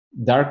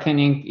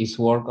Darkening is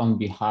work on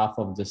behalf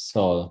of the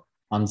soul,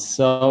 and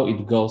so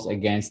it goes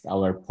against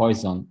our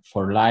poison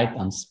for light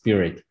and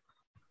spirit.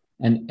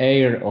 An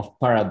air of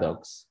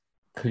paradox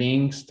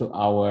clings to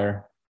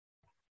our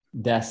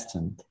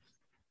destiny.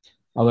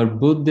 Our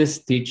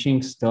Buddhist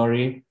teaching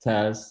story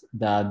tells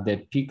that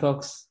the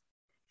peacock's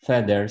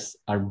feathers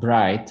are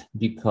bright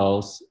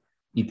because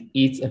it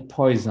eats a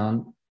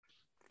poison.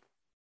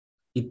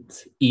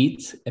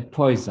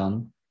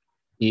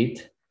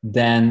 It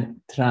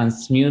then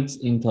transmutes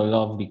into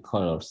lovely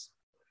colors.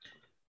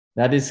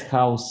 That is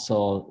how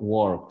soul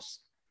works,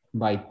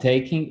 by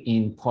taking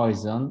in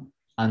poison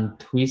and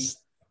twistedness.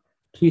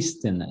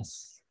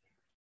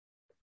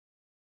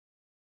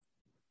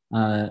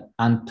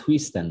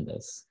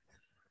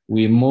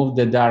 We move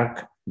the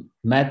dark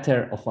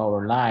matter of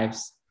our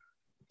lives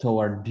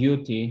toward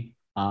beauty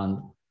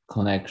and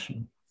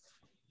connection.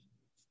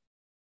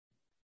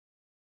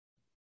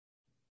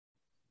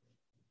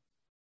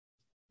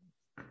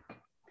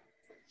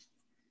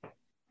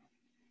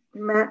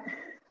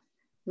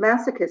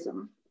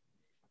 Masochism,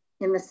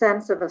 in the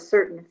sense of a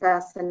certain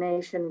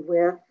fascination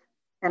with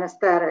an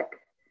ecstatic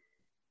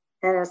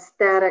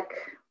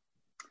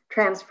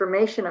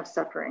transformation of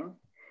suffering,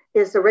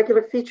 is a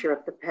regular feature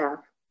of the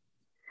path.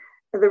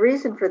 The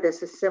reason for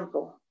this is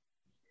simple.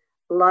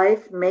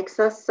 Life makes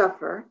us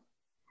suffer,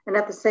 and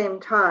at the same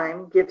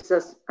time gives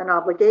us an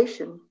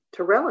obligation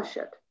to relish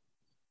it.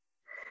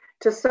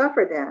 To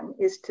suffer, then,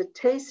 is to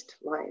taste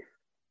life.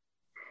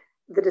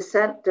 The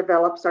descent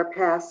develops our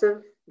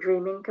passive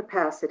dreaming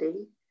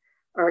capacity,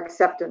 our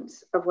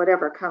acceptance of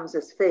whatever comes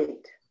as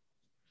fate.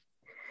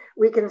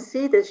 We can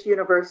see this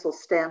universal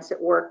stance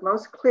at work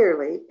most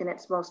clearly in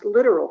its most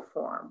literal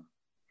form,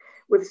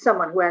 with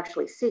someone who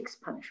actually seeks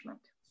punishment.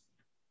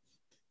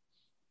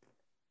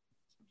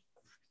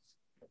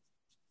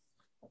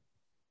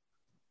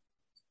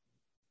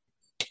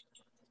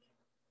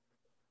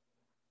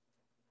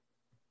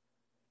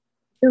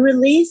 The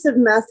release of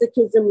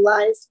masochism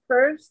lies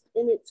first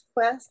in its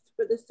quest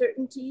for the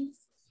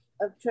certainties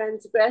of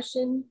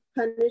transgression,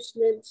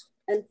 punishment,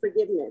 and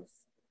forgiveness.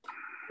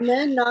 A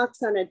man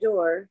knocks on a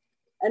door,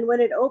 and when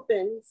it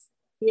opens,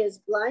 he is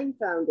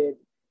blindfolded,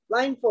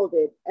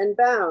 and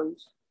bound,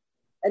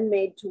 and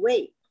made to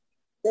wait.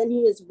 Then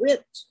he is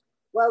whipped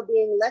while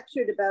being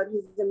lectured about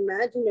his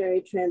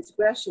imaginary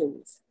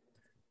transgressions.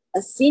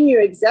 A senior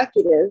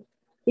executive,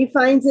 he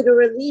finds it a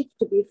relief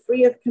to be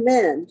free of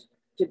command,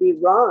 to be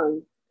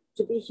wrong,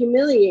 to be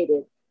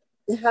humiliated,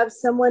 to have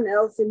someone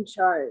else in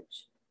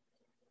charge.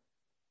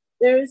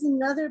 There is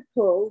another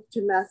pull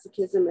to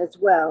masochism as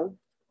well.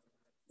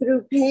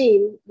 Through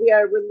pain, we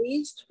are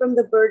released from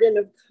the burden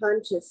of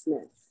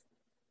consciousness.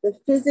 The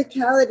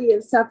physicality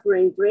of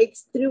suffering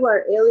breaks through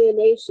our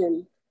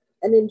alienation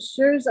and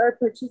ensures our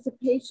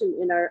participation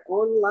in our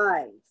own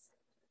lives.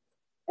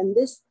 And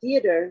this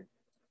theater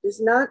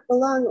does not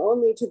belong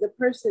only to the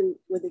person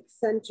with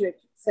eccentric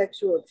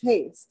sexual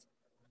taste.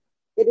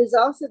 It is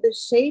also the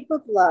shape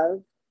of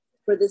love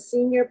for the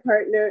senior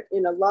partner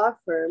in a law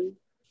firm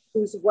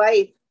whose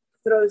wife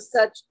throws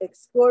such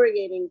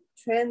excoriating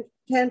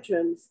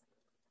tantrums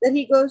that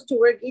he goes to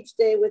work each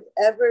day with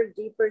ever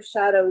deeper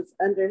shadows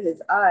under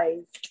his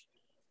eyes,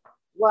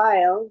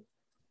 while,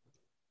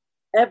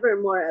 ever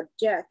more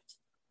abject,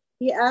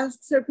 he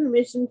asks her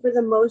permission for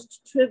the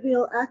most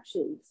trivial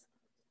actions.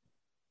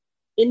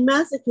 In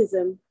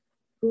masochism,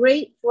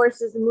 great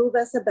forces move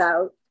us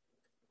about,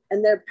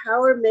 and their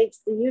power makes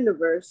the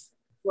universe,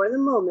 for the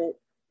moment,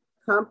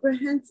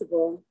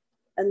 comprehensible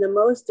and the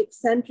most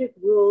eccentric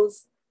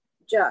rules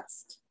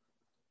just.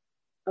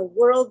 A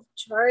world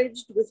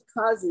charged with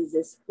causes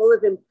is full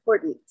of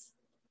importance.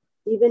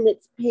 Even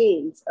its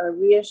pains are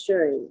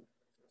reassuring.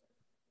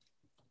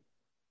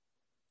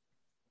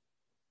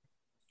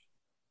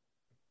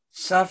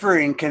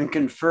 Suffering can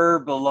confer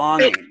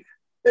belonging.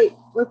 Wait,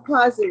 we're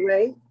pausing,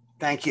 right?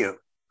 Thank you.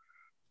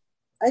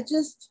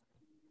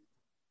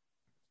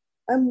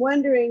 I'm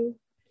wondering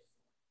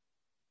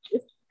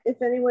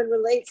if anyone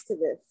relates to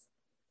this,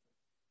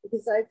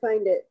 because I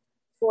find it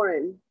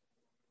foreign.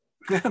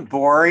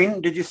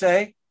 Boring, did you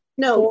say?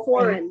 No,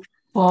 foreign.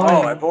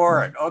 Oh,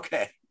 boring.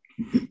 Okay.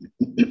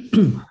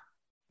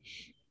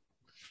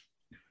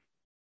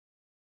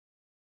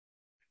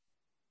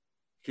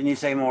 Can you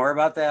say more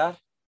about that?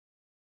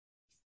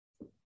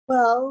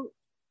 Well,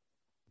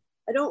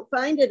 I don't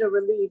find it a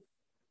relief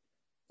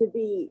to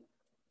be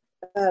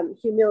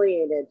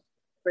humiliated,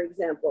 for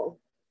example.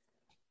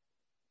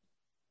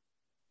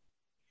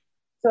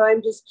 So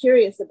I'm just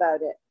curious about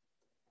it.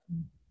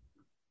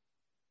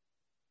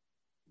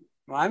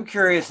 Well, I'm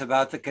curious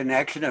about the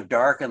connection of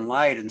dark and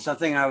light, and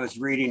something I was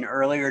reading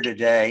earlier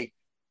today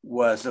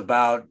was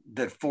about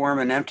that form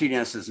and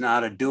emptiness is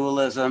not a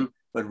dualism,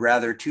 but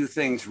rather two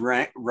things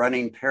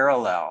running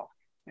parallel.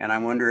 And I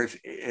wonder if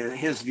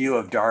his view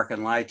of dark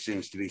and light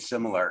seems to be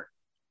similar.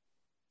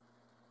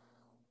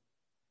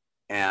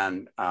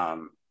 And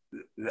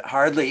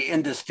hardly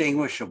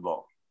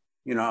indistinguishable.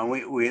 You know,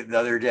 we the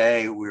other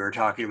day we were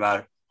talking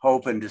about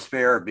hope and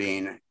despair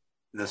being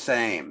the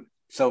same,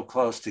 so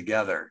close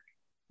together.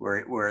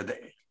 where the,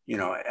 you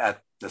know,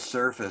 at the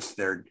surface,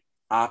 they're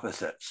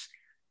opposites.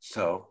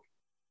 So,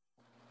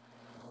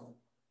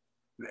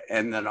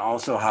 and then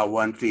also how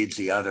one feeds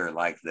the other,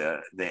 like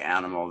the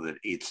animal that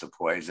eats the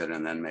poison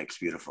and then makes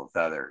beautiful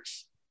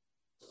feathers.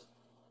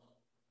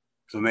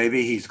 So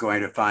maybe he's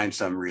going to find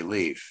some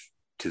relief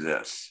to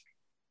this,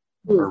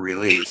 or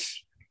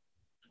release.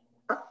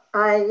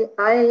 I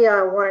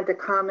wanted to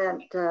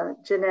comment,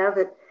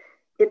 Genevieve,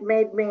 it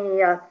made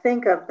me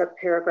think of the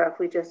paragraph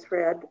we just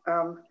read.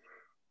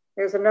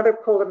 There's another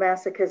pole to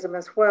masochism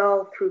as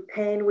well. Through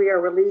pain, we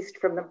are released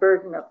from the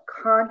burden of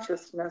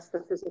consciousness. The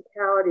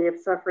physicality of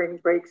suffering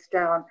breaks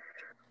down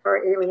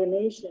our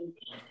alienation.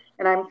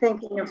 And I'm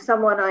thinking of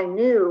someone I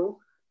know,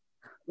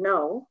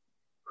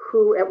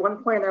 who at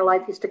one point in their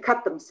life used to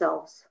cut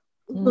themselves.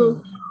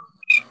 And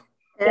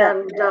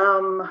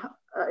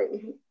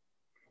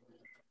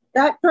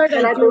that part,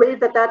 and I believe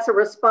that that's a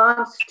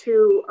response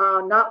to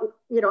not,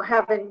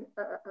 having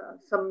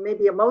some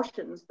maybe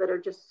emotions that are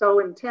just so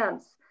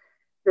intense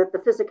that the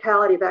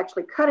physicality of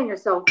actually cutting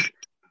yourself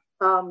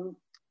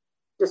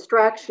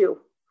distracts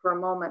you for a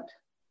moment.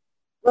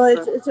 Well,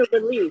 it's a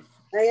relief.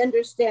 I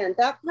understand.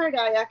 That part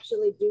I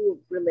actually do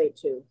relate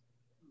to,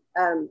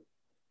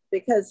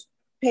 because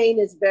pain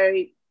is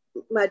very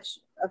much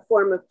a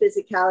form of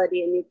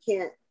physicality, and you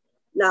can't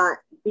not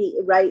be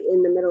right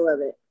in the middle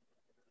of it.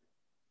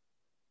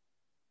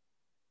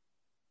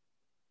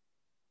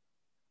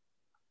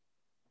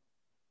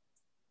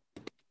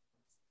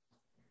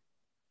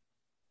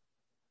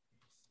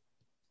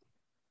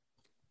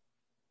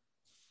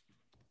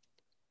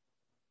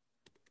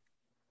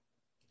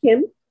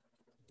 Kim?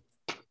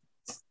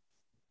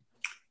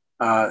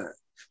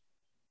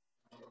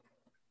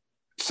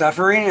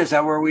 Suffering, is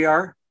that where we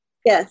are?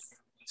 Yes.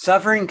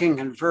 Suffering can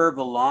confer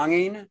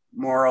belonging,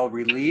 moral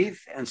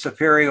relief, and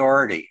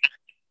superiority.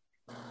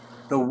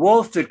 The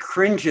wolf that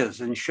cringes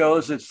and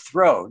shows its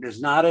throat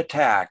is not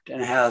attacked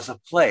and has a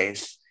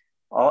place,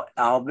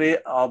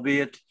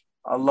 albeit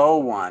a low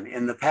one,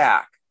 in the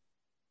pack.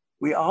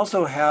 We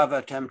also have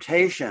a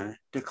temptation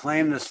to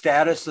claim the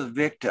status of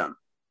victim,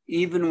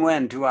 even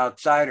when to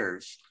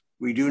outsiders,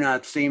 we do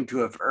not seem to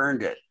have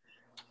earned it,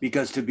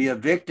 because to be a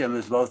victim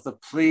is both a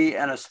plea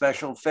and a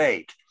special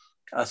fate,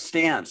 a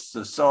stance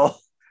the soul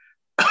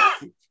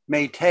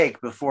may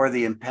take before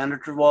the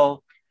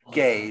impenetrable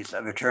gaze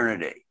of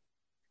eternity.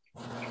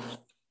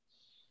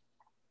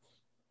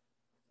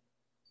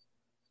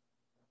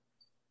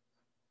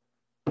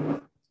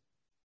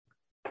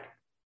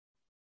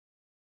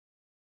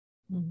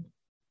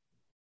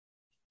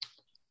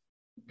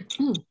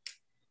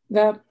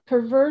 The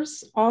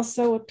perverse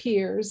also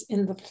appears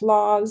in the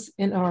flaws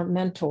in our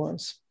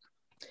mentors.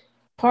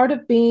 Part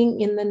of being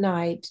in the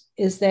night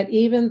is that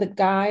even the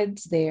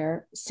guides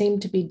there seem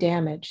to be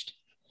damaged.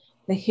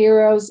 The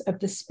heroes of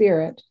the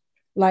spirit,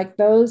 like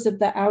those of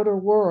the outer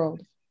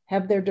world,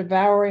 have their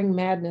devouring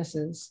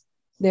madnesses,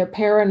 their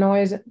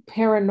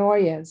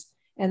paranoias,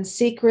 and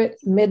secret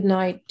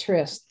midnight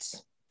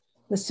trysts.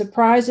 The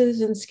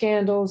surprises and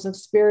scandals of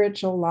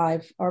spiritual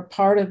life are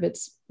part of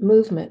its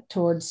movement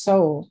towards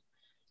soul,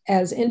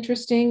 as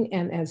interesting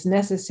and as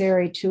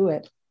necessary to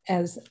it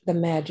as the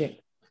magic.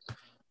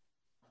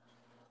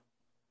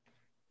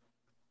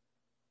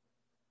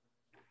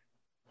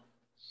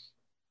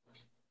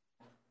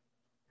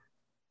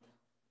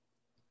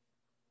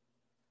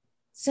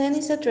 Zen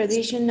is a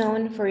tradition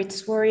known for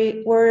its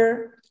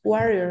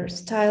warrior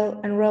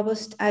style and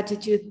robust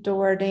attitude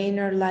toward the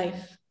inner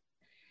life.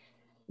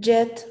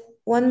 Yet,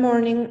 one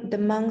morning, the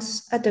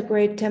monks at the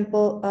great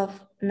temple of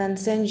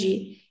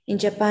Nanzenji in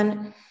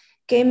Japan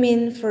came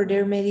in for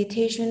their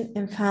meditation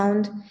and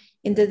found,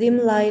 in the dim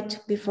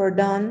light before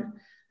dawn,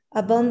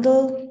 a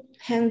bundle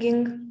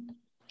hanging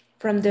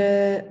from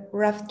the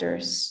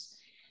rafters.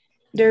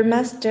 Their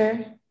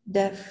master,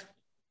 deaf.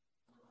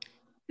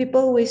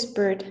 People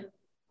whispered,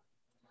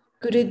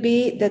 could it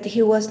be that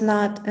he was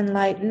not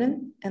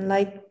enlightened?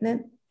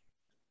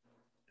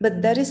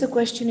 But that is a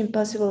question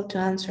impossible to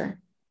answer.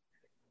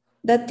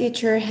 That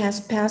teacher has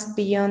passed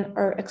beyond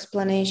our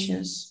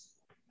explanations,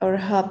 our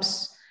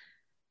hopes,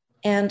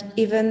 and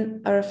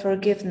even our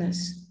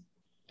forgiveness.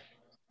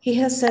 He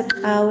has set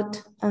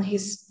out on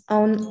his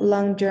own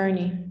long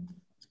journey.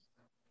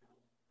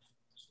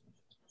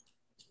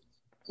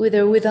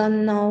 Whither we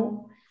don't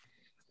know,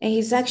 and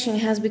his action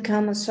has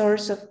become a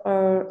source of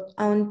our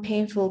own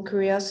painful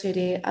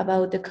curiosity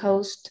about the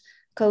cost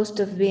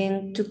of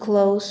being too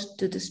close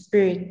to the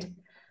spirit,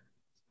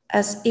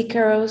 as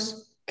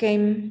Icarus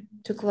came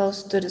too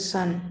close to the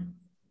sun.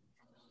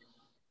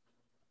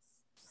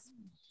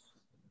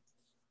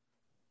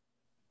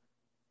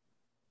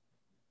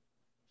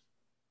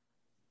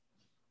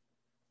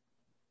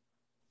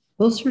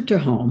 Closer to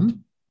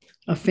home,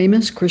 a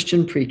famous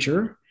Christian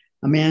preacher,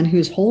 a man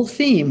whose whole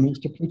theme was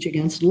to preach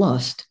against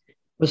lust,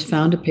 was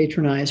found to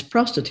patronize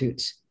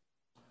prostitutes.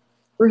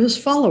 For his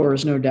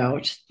followers, no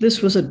doubt,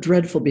 this was a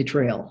dreadful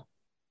betrayal.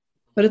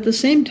 But at the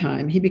same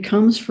time, he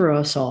becomes for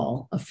us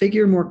all a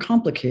figure more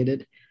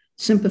complicated,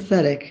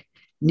 sympathetic,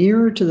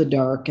 nearer to the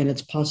dark and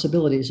its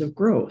possibilities of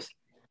growth.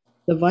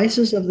 The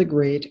vices of the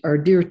great are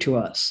dear to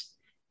us.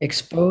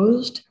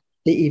 Exposed,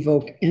 they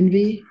evoke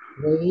envy,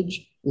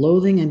 rage,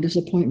 loathing, and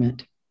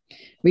disappointment.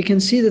 We can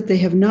see that they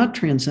have not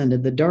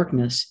transcended the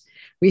darkness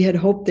we had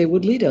hoped they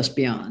would lead us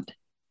beyond,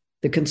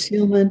 the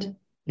concealment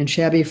and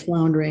shabby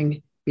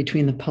floundering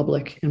between the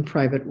public and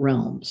private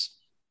realms.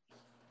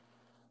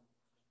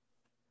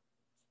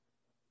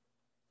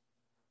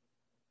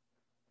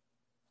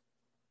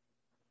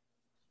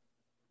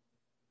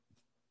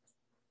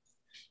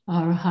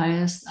 Our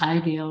highest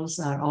ideals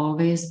are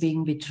always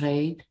being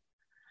betrayed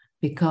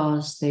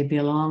because they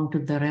belong to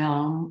the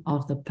realm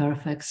of the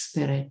perfect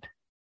spirit,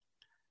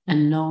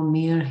 and no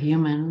mere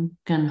human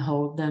can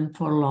hold them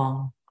for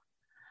long.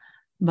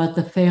 But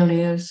the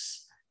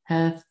failures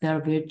have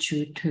their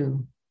virtue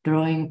too,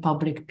 drawing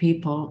public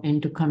people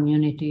into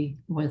community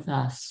with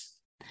us,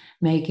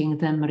 making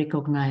them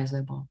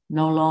recognizable,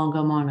 no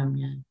longer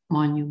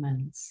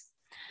monuments.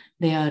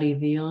 They are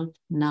revealed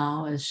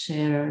now as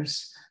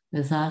sharers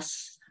with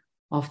us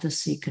of the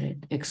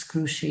secret,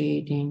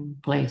 excruciating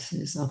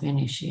places of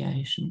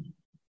initiation.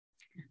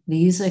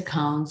 These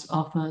accounts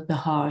offer the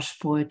harsh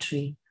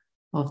poetry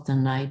of the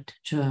night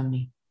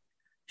journey,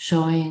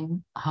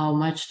 showing how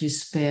much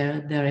despair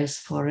there is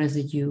for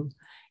residue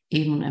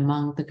even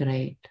among the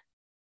great,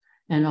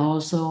 and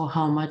also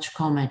how much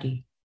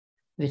comedy,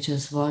 which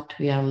is what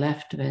we are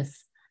left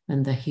with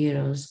when the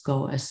heroes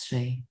go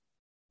astray.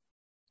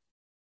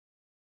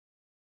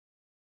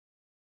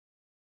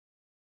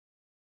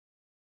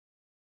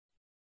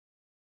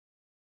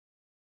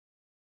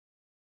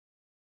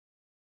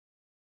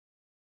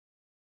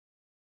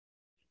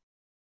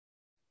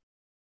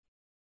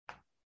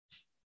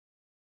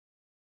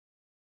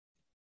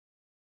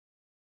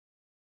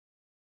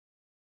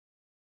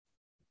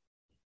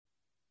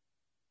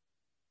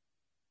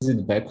 Is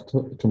it back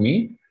to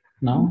me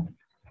now?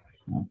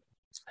 No.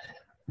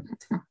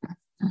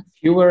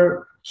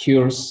 Fever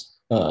cures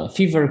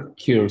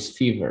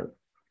fever.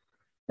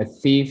 A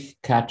thief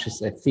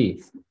catches a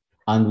thief,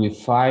 and we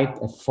fight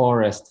a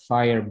forest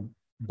fire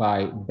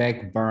by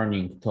back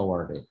burning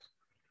toward it.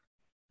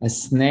 A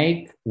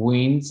snake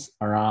winds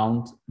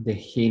around the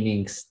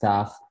healing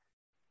staff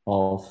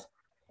of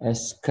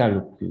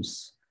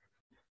Asclepius,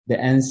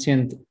 the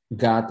ancient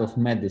god of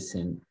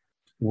medicine,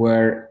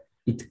 where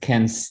it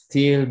can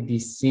still be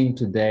seen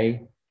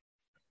today,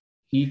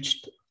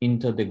 etched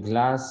into the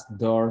glass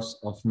doors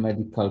of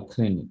medical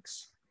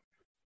clinics.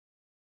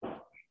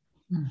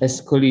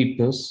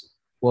 Asclepius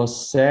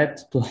was said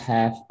to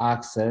have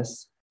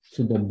access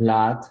to the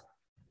blood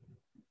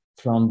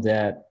from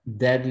the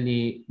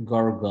deadly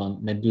Gorgon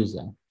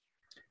Medusa.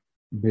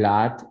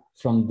 Blood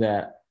from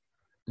the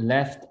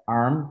left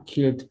arm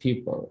killed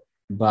people,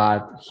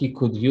 but he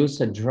could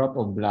use a drop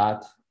of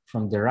blood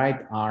from the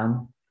right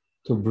arm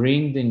to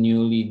bring the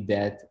newly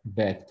dead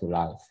back to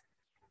life.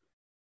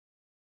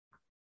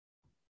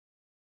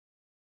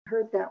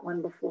 Heard that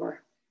one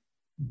before.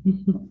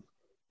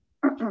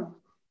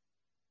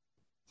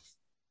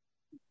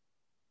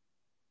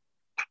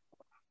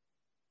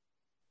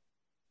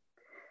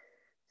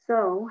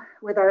 So,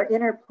 with our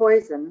inner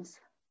poisons,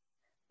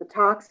 the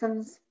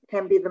toxins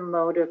can be the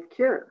mode of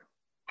cure.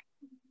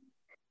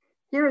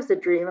 Here is a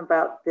dream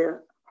about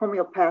the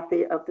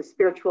homeopathy of the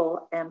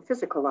spiritual and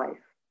physical life.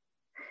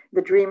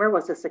 The dreamer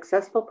was a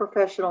successful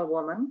professional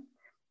woman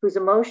whose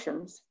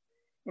emotions,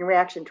 in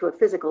reaction to a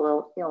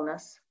physical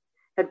illness,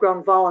 had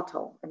grown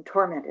volatile and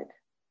tormented.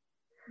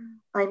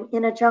 I'm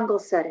in a jungle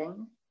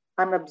setting.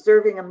 I'm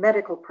observing a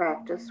medical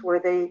practice where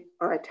they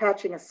are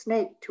attaching a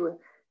snake to a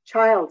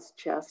child's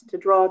chest to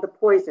draw the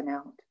poison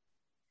out.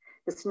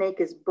 The snake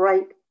is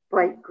bright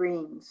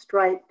green,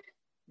 striped,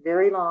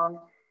 very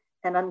long,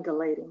 and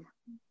undulating.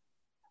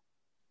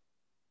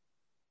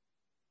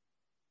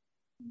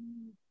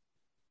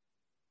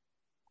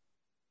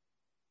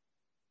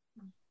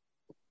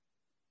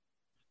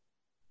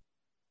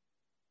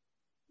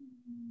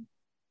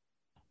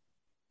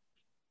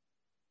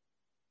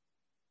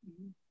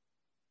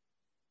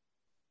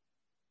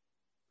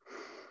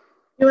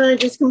 You want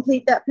to just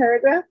complete that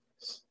paragraph?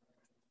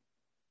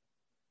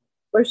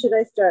 Or should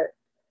I start?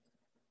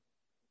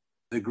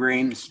 The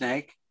green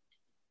snake.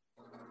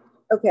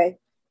 Okay.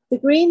 The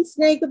green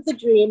snake of the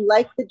dream,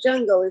 like the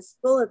jungle, is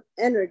full of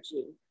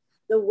energy,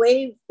 the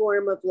wave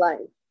form of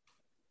life.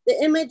 The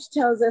image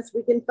tells us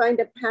we can find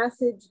a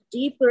passage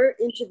deeper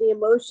into the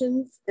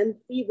emotions and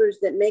fevers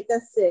that make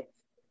us sick,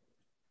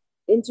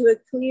 into a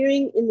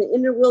clearing in the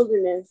inner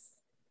wilderness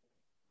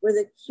where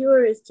the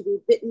cure is to be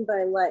bitten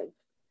by life.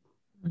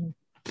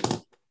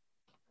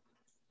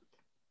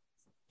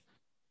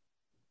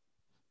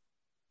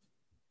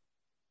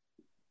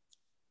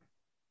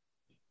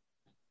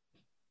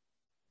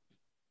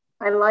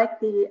 I like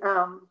the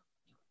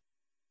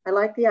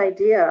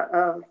idea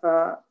of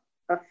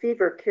a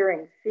fever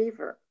curing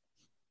fever.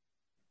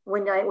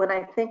 When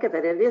I think of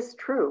it, it is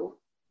true.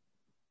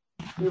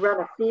 You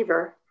run a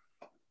fever,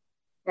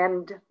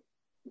 and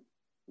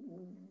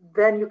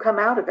then you come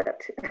out of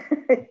it.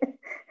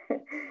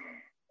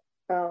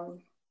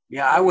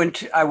 Yeah, I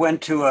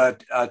went to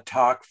a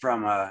talk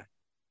from a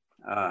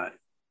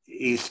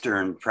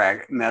Eastern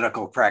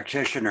medical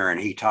practitioner, and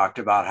he talked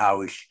about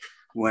how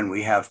when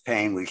we have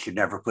pain, we should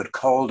never put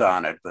cold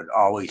on it, but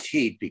always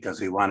heat,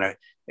 because we want to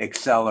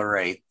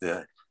accelerate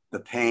the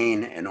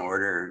pain in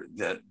order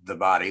that the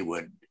body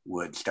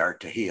would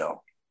start to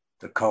heal.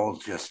 The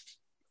cold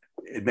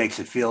it makes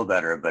it feel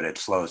better, but it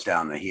slows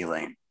down the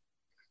healing.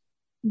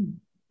 And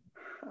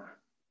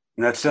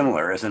that's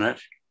similar, isn't it?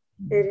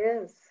 It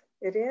is.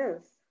 It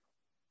is.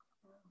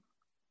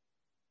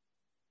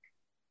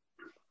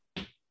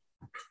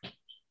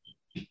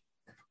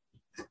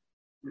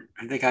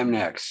 I think I'm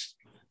next.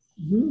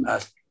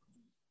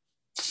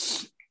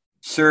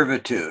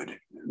 Servitude,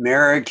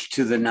 marriage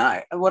to the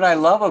night. What I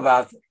love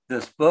about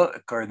this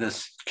book or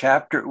this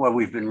chapter, what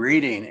we've been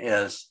reading,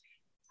 is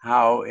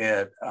how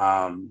it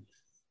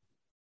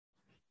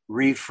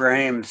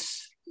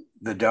reframes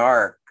the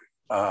dark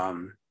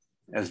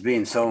as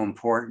being so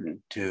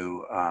important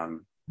to,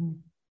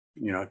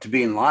 to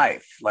being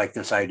life, like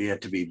this idea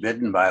to be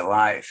bitten by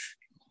life.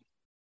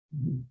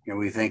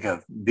 We think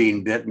of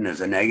being bitten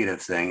as a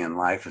negative thing and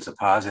life as a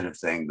positive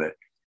thing, but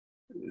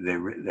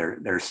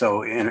they're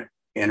so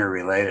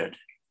interrelated.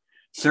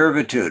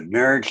 Servitude,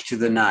 marriage to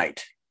the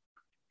night.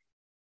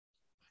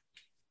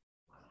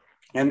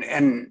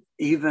 And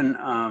even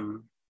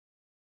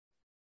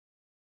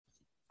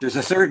there's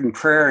a certain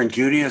prayer in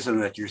Judaism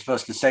that you're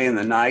supposed to say in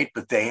the night,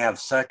 but they have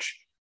such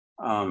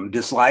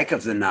dislike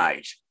of the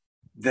night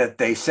that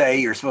they say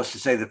you're supposed to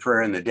say the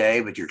prayer in the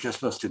day, but you're just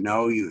supposed to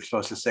know you're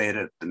supposed to say it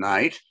at the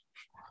night.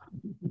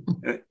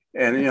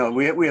 And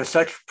we have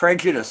such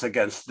prejudice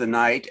against the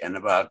night and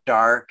about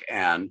dark,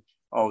 and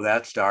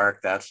that's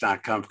dark, that's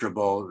not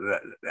comfortable,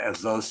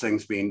 as those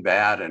things being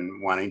bad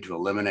and wanting to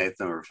eliminate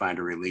them or find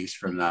a release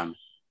from them.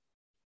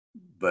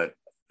 But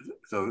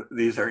so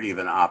these are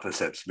even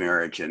opposites,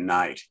 marriage and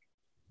night,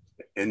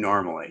 and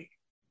normally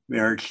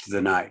marriage to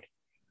the night.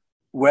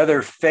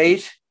 Whether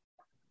fate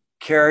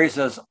carries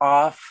us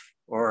off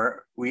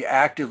or we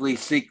actively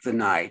seek the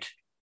night,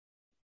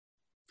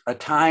 a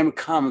time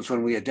comes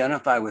when we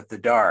identify with the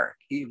dark,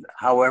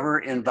 however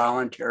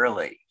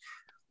involuntarily,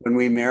 when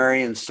we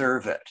marry and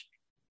serve it.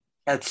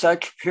 At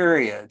such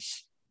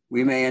periods,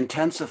 we may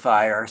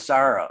intensify our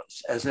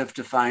sorrows as if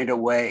to find a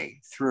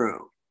way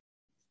through.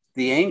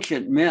 The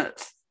ancient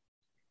myth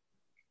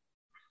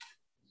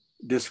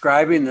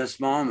describing this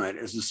moment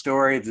is the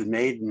story of the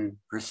maiden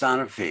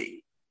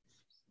Persephone.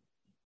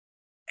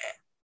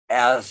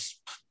 As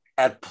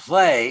at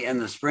play in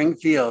the spring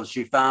fields,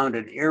 she found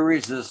an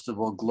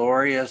irresistible,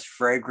 glorious,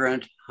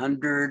 fragrant,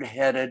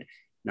 100-headed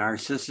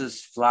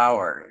narcissus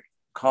flower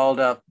called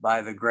up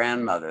by the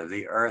grandmother,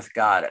 the earth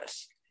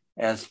goddess.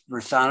 As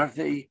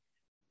Persephone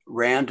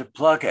ran to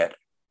pluck it,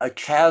 a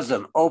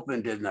chasm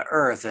opened in the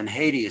earth, and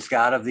Hades,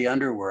 god of the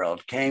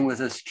underworld, came with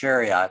his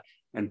chariot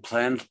and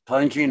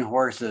plunging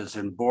horses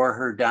and bore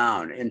her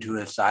down into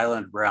his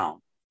silent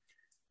realm.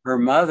 Her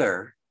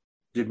mother,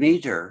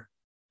 Demeter,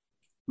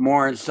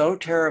 mourned so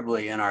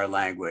terribly in our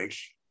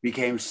language,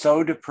 became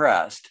so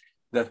depressed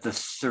that the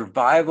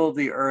survival of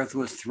the earth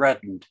was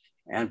threatened,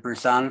 and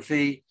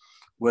Persephone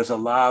was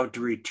allowed to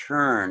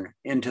return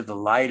into the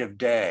light of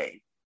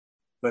day.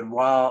 But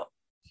while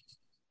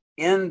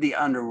in the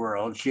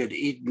underworld, she had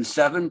eaten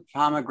 7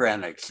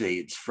 pomegranate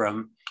seeds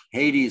from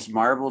Hades'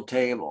 marble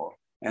table,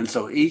 and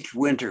so each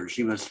winter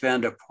she must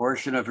spend a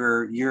portion of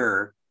her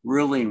year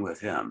ruling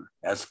with him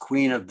as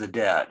queen of the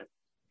dead.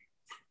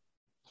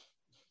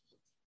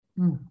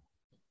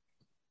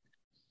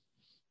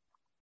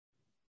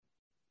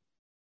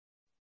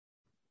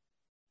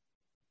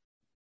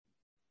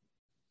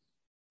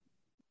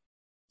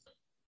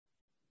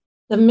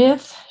 The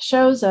myth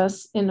shows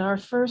us in our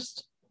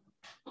first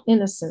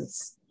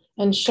innocence,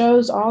 and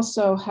shows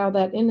also how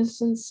that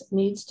innocence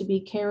needs to be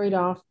carried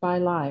off by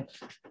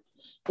life.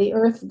 The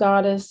earth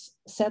goddess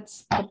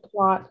sets a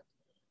plot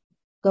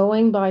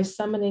going by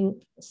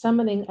summoning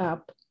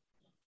up,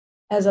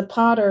 as a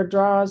potter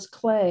draws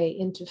clay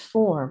into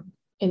form,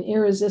 an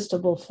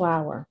irresistible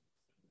flower.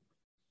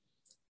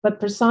 But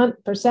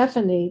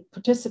Persephone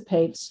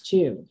participates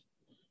too,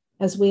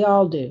 as we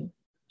all do.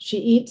 She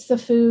eats the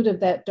food of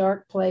that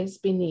dark place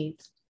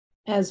beneath,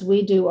 as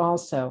we do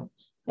also,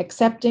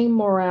 accepting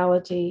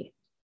mortality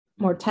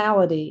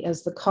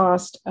as the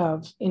cost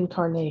of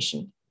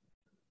incarnation.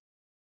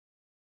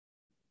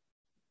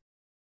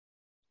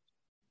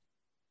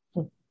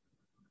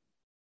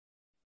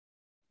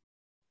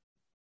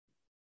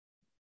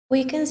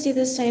 We can see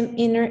the same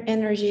inner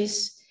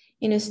energies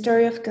in a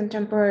story of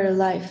contemporary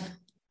life.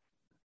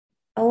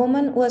 A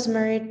woman was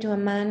married to a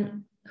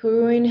man who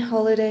ruined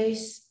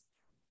holidays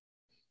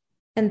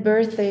and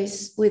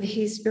birthdays with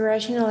his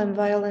irrational and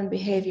violent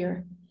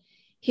behavior.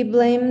 He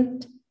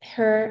blamed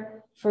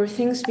her for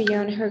things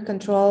beyond her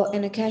control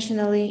and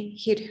occasionally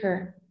hit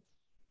her.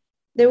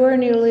 They were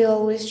nearly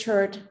always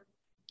short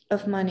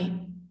of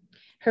money.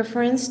 Her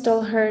friends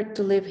told her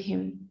to leave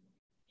him,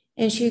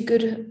 and she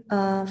could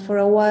for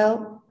a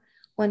while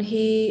when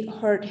he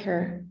hurt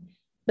her,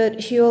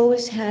 but she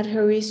always had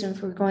her reason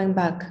for going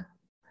back.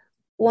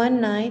 One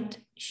night,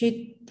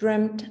 she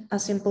dreamt a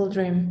simple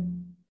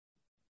dream.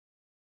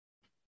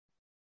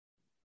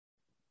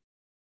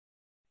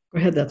 Go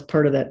ahead, that's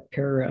part of that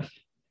paragraph.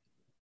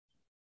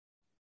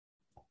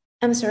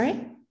 I'm sorry?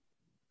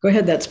 Go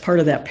ahead, that's part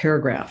of that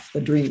paragraph, the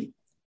dream.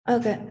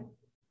 Okay.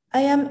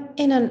 I am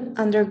in an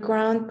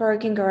underground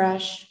parking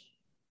garage.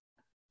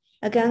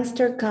 A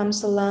gangster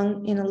comes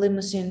along in a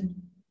limousine.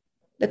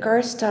 The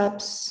car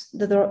stops,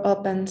 the door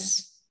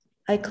opens.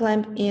 I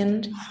climb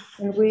in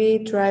and we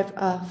drive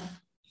off.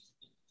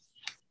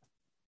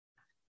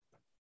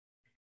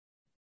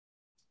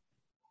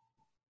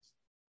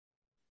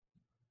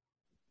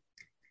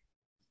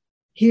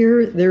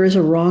 Here, there is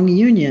a wrong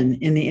union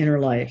in the inner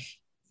life,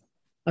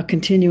 a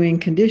continuing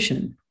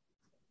condition.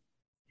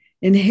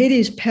 In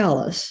Hades'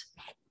 palace,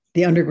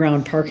 the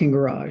underground parking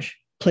garage,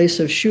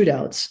 place of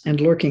shootouts and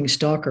lurking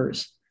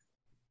stalkers,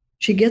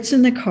 she gets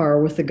in the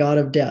car with the god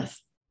of death,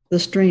 the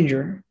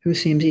stranger who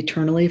seems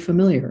eternally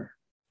familiar.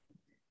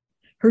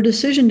 Her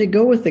decision to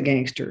go with the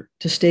gangster,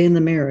 to stay in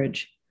the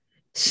marriage,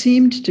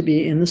 seemed to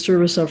be in the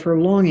service of her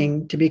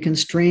longing to be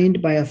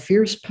constrained by a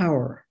fierce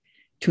power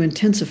to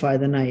intensify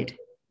the night.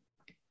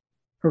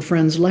 Her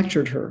friends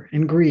lectured her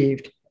and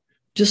grieved,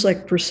 just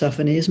like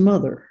Persephone's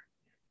mother.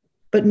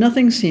 But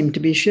nothing seemed to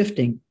be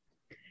shifting.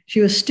 She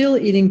was still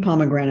eating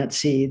pomegranate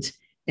seeds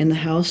in the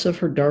house of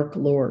her dark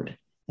lord,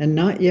 and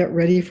not yet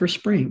ready for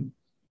spring.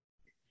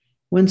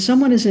 When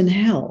someone is in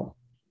hell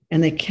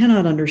and they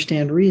cannot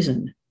understand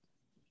reason,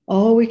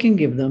 all we can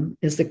give them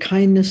is the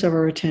kindness of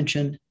our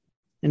attention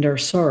and our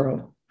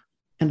sorrow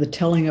and the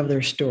telling of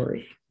their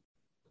story.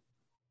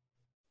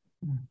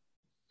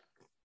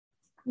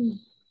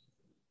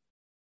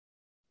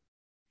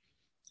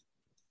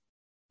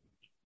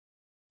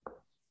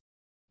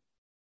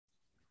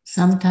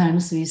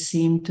 Sometimes we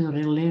seem to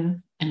relive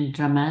in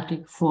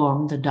dramatic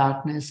form the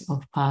darkness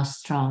of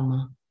past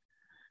trauma,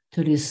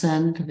 to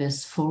descend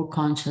with full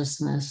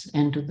consciousness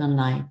into the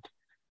night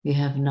we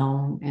have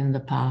known in the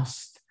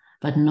past,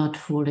 but not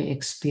fully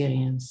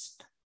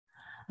experienced.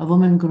 A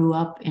woman grew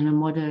up in a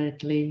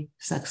moderately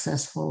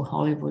successful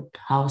Hollywood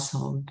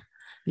household,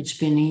 which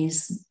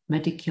beneath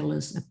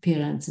meticulous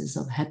appearances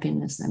of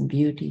happiness and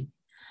beauty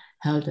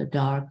held a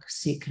dark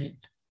secret.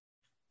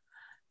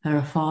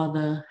 Her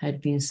father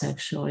had been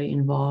sexually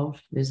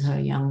involved with her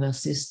younger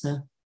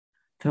sister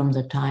from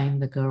the time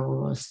the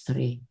girl was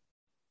 3.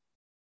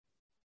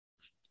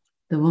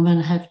 The woman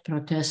had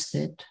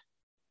protested,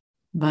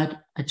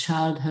 but a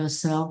child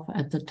herself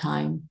at the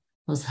time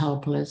was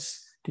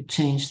helpless to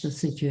change the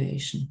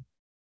situation.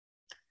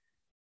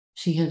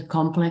 She had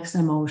complex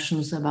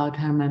emotions about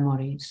her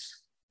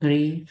memories,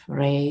 grief,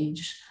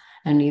 rage,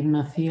 and even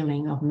a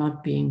feeling of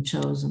not being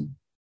chosen.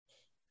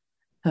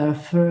 Her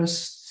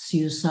first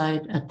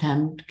suicide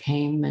attempt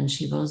came when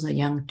she was a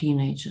young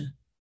teenager.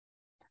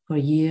 For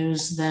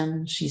years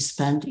then, she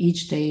spent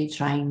each day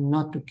trying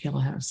not to kill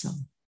herself.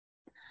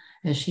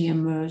 As she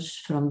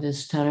emerged from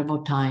this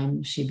terrible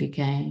time, she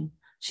began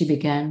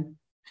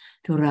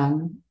to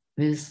run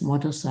with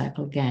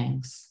motorcycle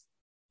gangs.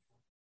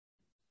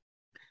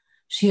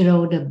 She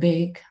rode a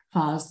big,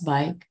 fast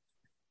bike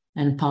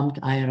and pumped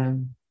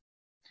iron.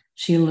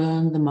 She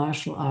learned the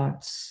martial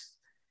arts.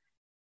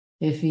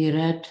 If we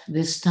read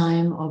this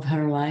time of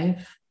her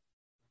life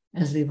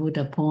as we would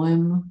a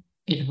poem,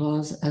 it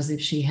was as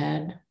if she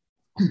had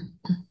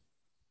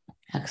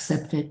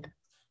accepted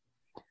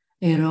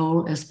a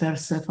role as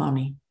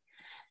Persephone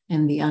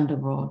in the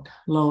underworld,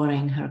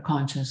 lowering her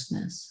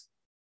consciousness.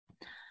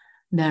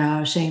 There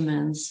are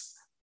shamans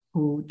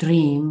who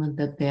dream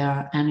that there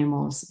are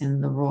animals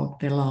in the world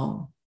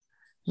below,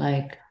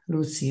 like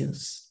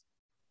Lucius,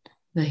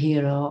 the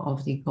hero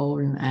of the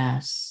Golden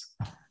Ass,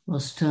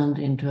 was turned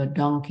into a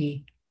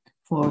donkey,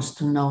 forced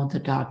to know the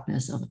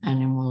darkness of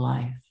animal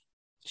life.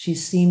 She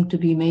seemed to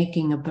be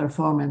making a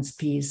performance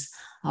piece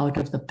out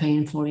of the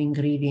painful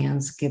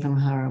ingredients given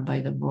her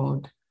by the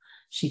world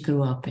she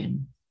grew up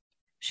in.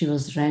 She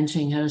was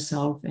drenching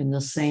herself in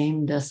the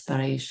same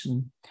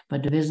desperation,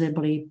 but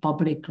visibly,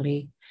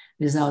 publicly,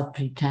 without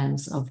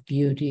pretense of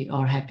beauty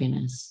or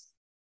happiness.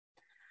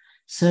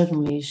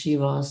 Certainly, she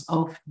was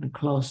often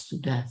close to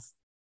death.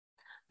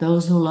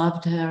 Those who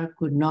loved her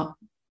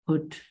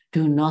could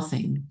do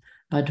nothing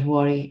but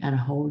worry and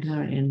hold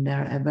her in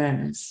their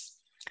awareness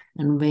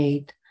and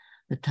wait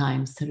the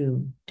time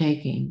through,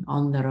 taking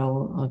on the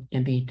role of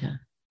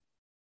Demeter.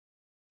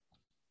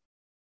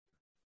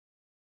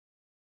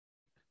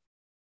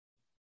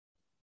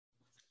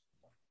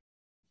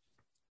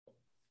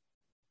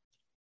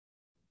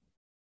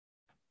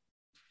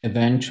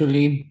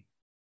 Eventually,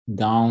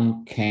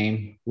 dawn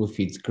came with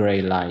its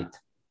gray light,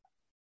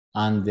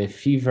 and the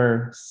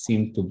fever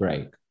seemed to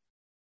break.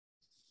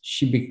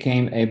 She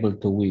became able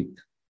to weep.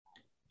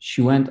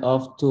 She went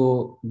off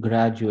to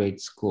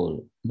graduate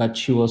school, but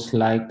she was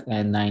like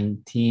a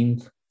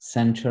 19th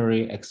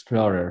century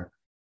explorer,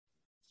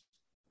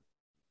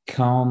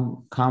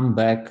 come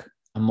back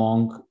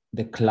among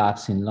the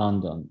clubs in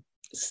London,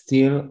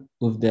 still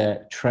with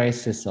the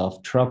traces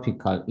of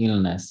tropical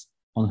illness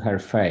on her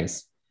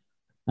face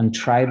and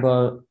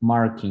tribal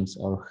markings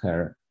on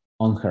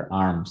on her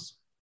arms.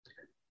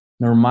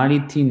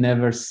 Normality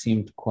never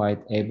seemed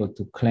quite able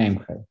to claim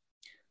her.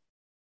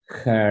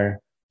 Her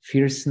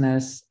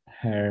fierceness,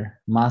 her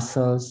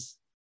muscles,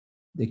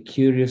 the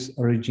curious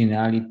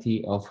originality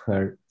of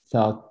her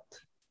thought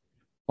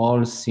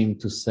all seemed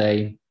to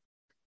say,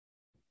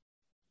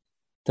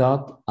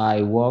 "Thought I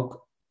walk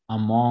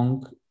among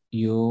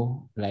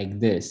you like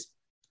this.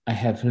 I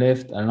have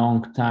lived a long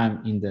time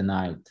in the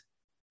night,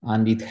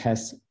 and it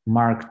has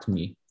marked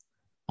me.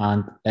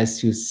 And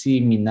as you see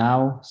me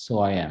now, so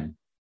I am."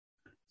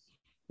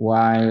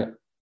 While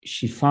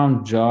she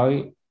found joy,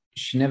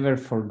 she never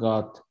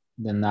forgot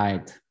the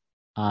night,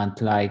 and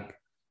like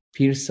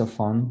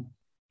Persephone,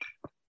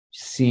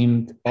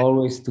 seemed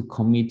always to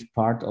commit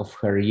part of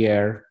her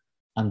year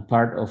and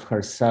part of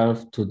herself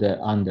to the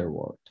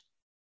underworld.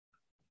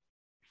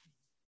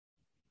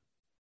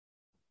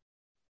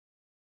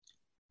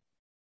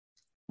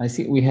 I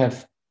see we have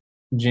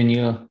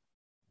Janil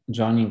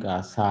joining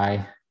us.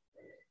 Hi.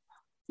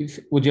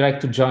 Would you like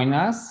to join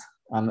us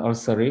and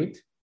also read?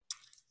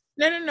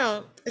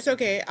 No. It's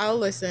okay. I'll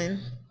listen.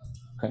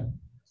 Okay.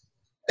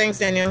 Thanks,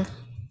 Daniel.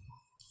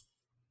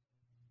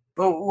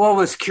 But what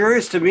was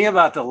curious to me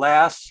about the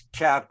last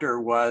chapter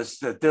was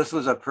that this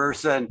was a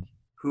person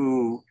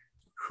who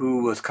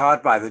was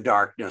caught by the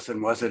darkness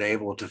and wasn't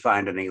able to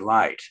find any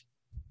light.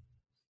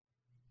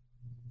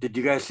 Did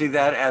you guys see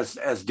that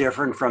as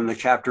different from the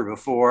chapter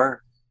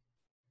before,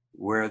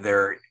 where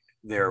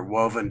they're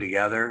woven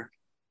together?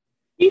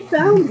 She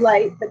found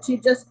light, but she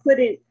just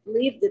couldn't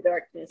leave the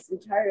darkness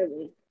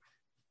entirely.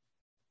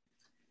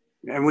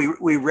 And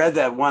we read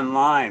that one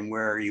line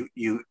where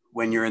you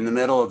when you're in the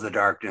middle of the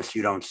darkness,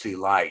 you don't see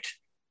light.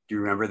 Do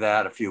you remember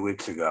that a few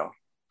weeks ago?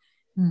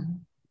 Mm-hmm.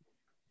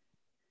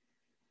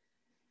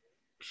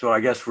 So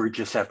I guess we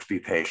just have to be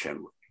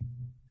patient.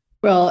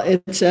 Well,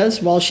 it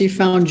says, while she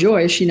found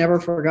joy, she never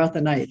forgot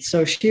the night.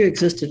 So she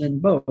existed in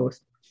both.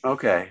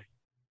 Okay.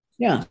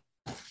 Yeah.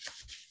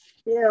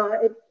 Yeah,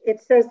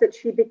 it says that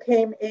she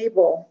became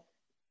able,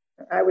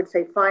 I would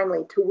say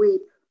finally, to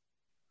weep.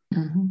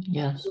 Mm-hmm.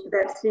 Yes.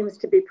 That seems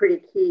to be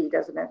pretty key,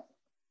 doesn't it?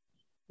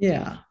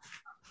 Yeah.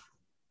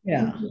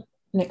 Yeah.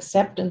 An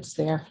acceptance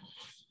there,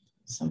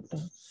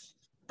 something.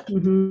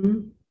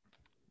 Mm-hmm.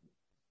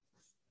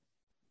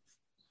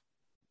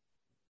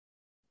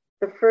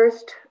 The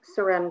first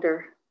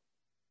surrender.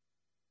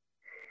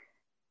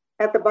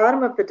 At the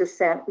bottom of the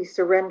descent, we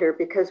surrender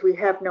because we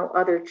have no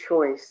other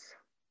choice.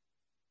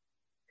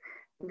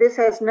 This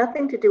has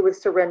nothing to do with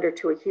surrender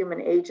to a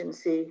human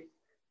agency.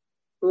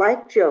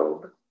 Like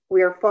Job,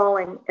 we are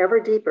falling ever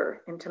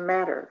deeper into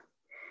matter,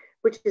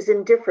 which is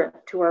indifferent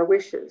to our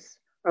wishes,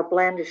 our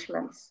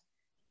blandishments,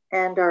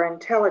 and our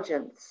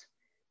intelligence,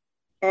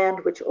 and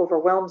which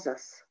overwhelms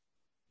us.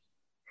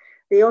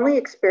 The only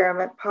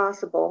experiment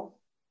possible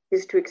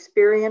is to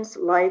experience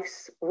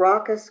life's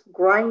raucous,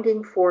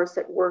 grinding force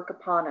at work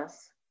upon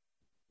us.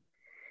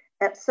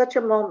 At such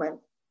a moment,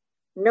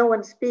 no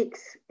one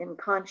speaks in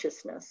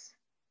consciousness.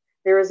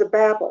 There is a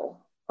babble,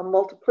 a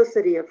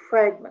multiplicity of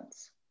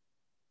fragments.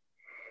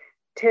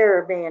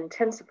 Terror may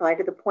intensify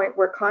to the point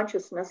where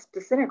consciousness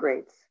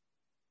disintegrates.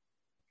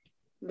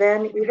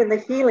 Then even the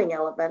healing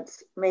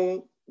elements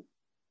may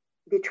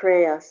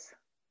betray us.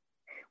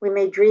 We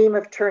may dream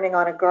of turning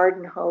on a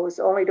garden hose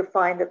only to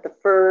find that the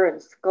fur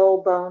and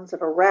skull bones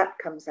of a rat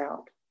comes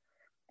out,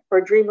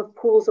 or dream of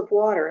pools of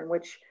water in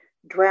which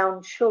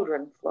drowned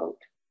children float.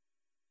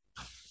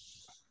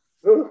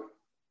 Ooh.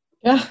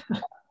 Yeah.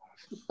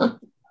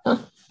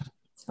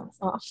 Sounds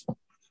awful.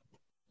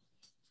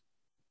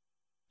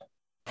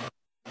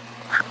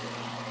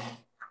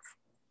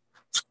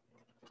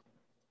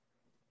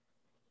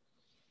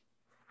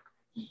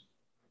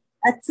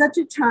 At such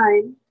a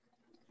time,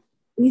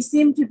 we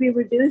seem to be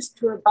reduced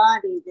to a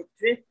body that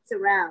drifts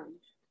around,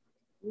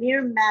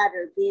 mere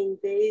matter being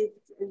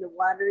bathed in the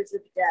waters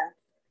of death.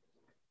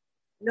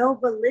 No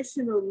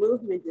volitional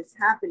movement is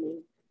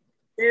happening.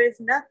 There is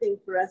nothing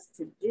for us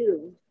to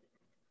do.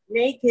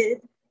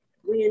 Naked,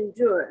 we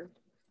endure,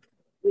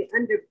 we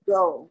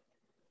undergo.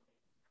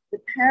 The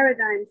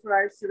paradigm for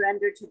our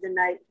surrender to the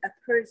night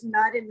occurs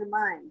not in the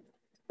mind,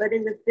 but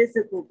in the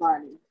physical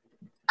body.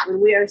 When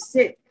we are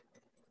sick,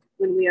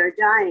 when we are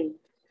dying,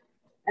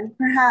 and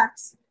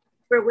perhaps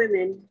for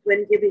women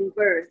when giving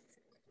birth.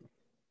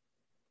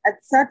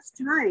 At such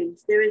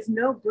times, there is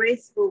no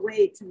graceful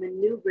way to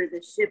maneuver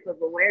the ship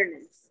of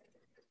awareness,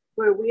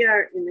 for we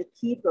are in the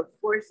keep of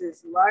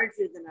forces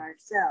larger than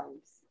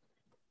ourselves,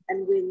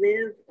 and we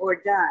live or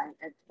die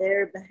at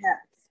their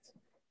behest.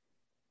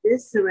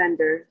 This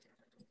surrender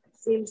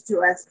seems to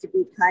us to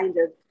be a kind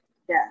of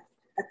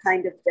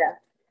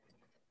death.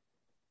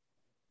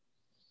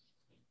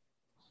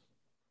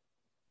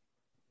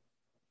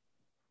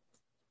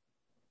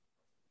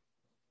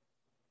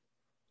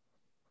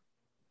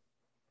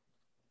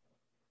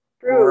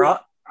 True.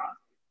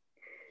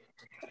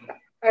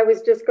 I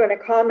was just going to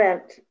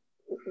comment,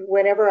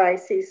 whenever I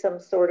see some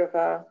sort of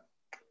a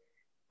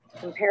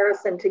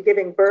comparison to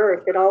giving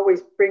birth, it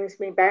always brings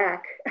me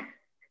back.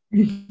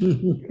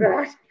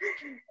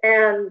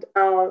 And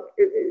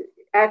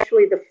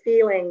actually the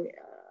feeling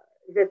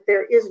that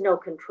there is no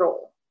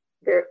control.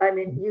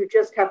 You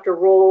just have to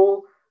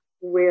roll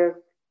with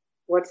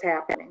what's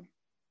happening.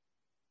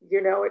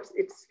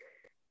 It's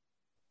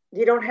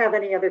you don't have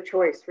any other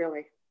choice,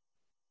 really.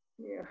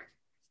 Yeah,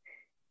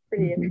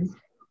 pretty interesting.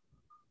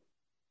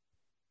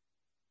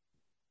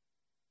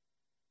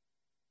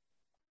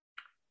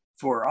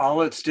 For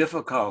all its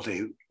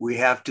difficulty, we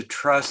have to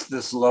trust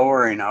this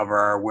lowering of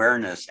our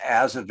awareness,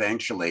 as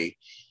eventually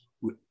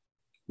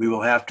we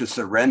will have to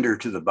surrender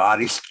to the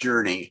body's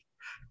journey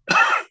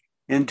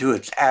into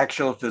its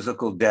actual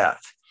physical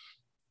death.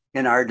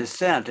 In our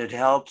descent, it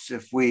helps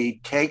if we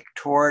take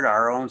toward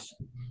our own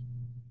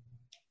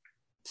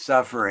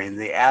suffering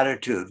the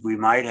attitude we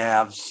might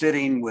have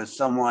sitting with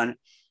someone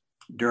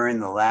during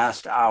the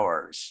last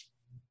hours.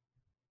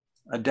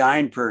 A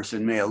dying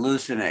person may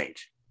hallucinate,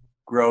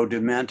 grow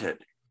demented,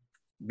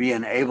 be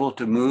unable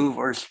to move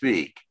or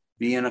speak,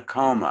 be in a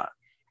coma.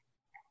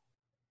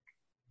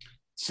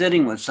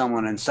 Sitting with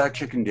someone in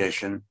such a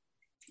condition,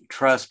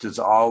 trust is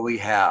all we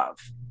have.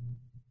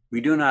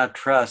 We do not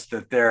trust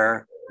that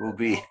there will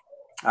be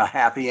a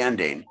happy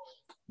ending,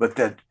 but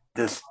that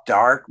this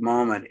dark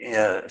moment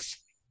is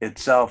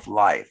itself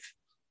life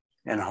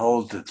and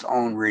holds its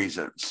own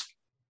reasons.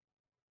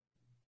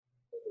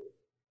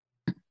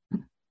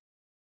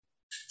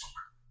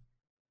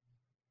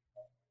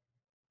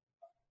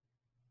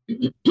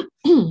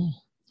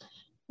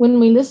 When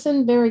we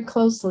listen very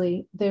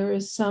closely, there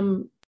is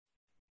some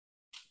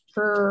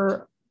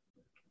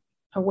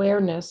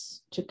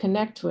awareness to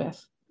connect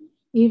with,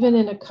 even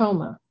in a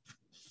coma.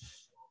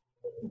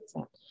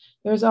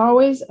 There's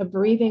always a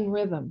breathing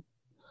rhythm,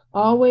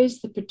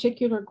 always the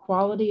particular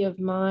quality of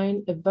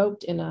mind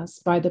evoked in us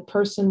by the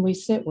person we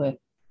sit with,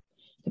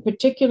 the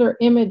particular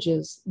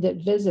images that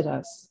visit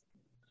us,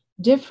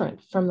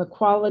 different from the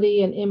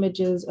quality and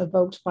images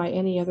evoked by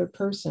any other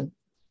person.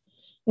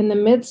 In the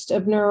midst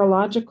of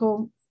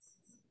neurological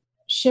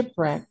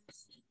shipwreck,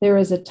 there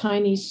is a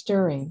tiny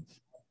stirring.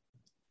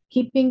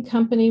 Keeping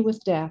company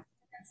with death,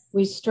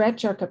 we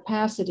stretch our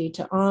capacity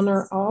to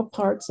honor all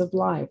parts of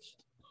life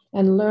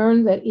and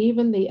learn that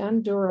even the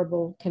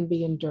undurable can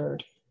be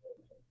endured.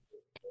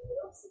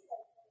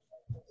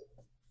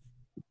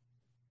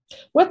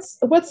 What's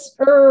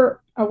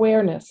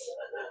awareness?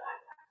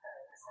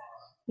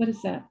 What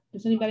is that?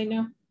 Does anybody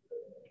know?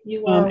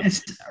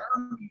 It's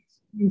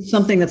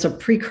something that's a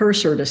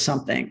precursor to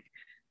something.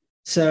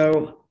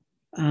 So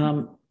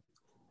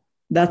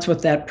that's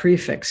what that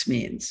prefix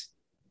means.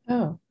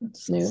 Oh,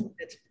 that's new.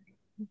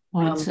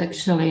 Well, it's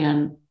actually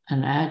an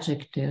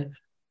adjective.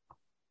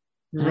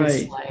 Right.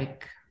 It's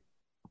like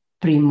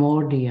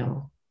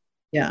primordial.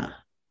 Yeah.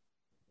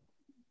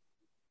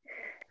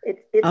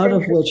 It's out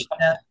of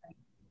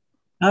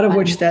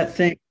which that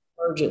thing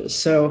emerges.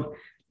 So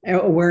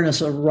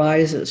awareness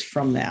arises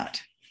from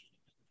that.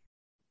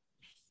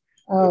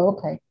 Oh,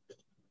 okay.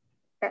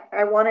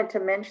 I wanted to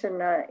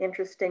mention,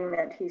 interesting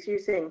that he's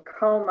using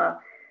coma.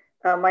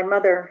 My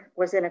mother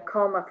was in a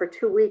coma for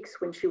 2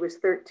 weeks when she was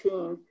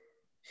 13.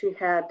 She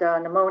had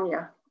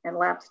pneumonia and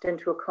lapsed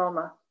into a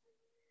coma.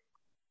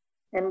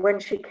 And when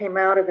she came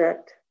out of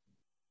it,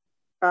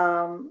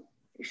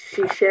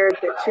 she shared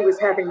that she was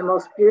having the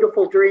most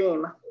beautiful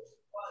dream,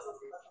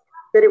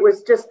 that it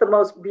was just the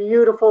most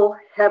beautiful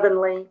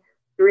heavenly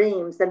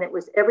dreams. And it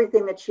was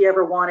everything that she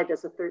ever wanted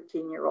as a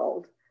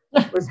 13-year-old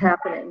was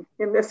happening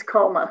in this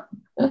coma.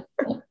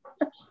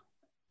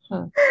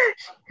 Huh.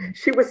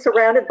 She was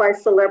surrounded by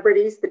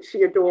celebrities that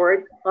she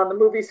adored on the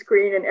movie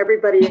screen, and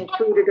everybody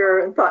included her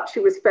and thought she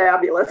was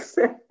fabulous.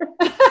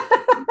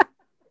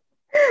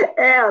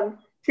 And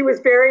she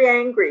was very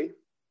angry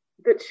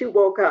that she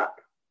woke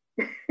up.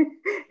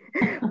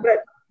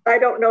 But I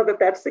don't know that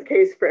that's the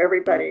case for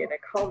everybody in a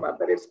coma,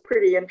 but it's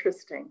pretty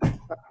interesting.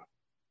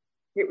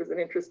 It was an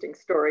interesting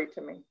story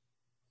to me.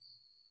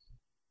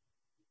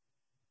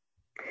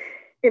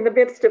 In the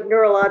midst of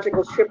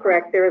neurological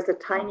shipwreck, there is a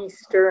tiny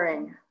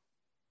stirring.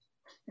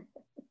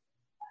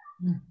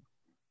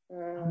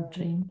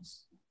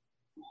 Dreams.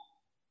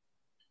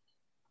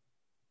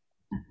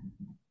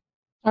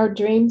 Our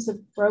dreams of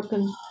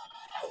broken.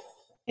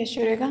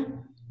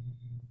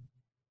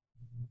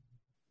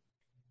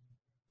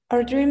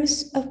 Our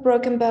dreams of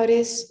broken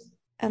bodies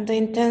and the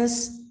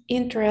intense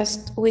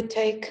interest we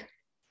take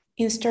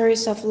in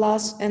stories of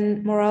loss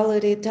and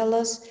morality tell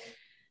us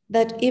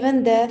that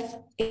even death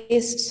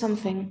is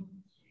something.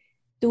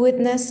 To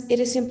witness it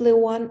is simply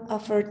one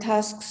of our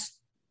tasks,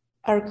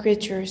 our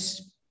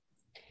creatures.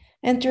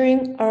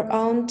 Entering our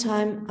own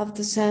time of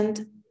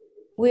descent,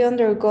 we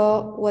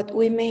undergo what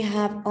we may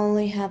have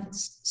only had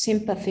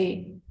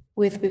sympathy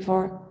with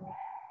before.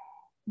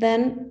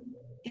 Then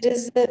it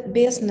is the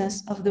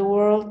business of the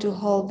world to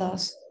hold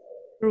us,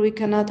 for we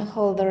cannot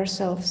hold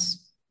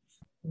ourselves.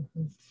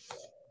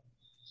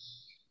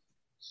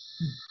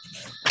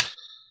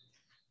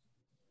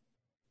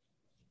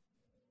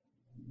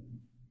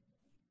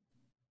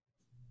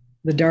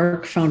 The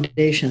dark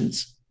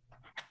foundations,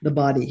 the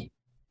body.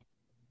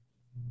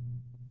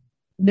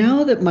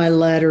 Now that my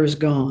ladder is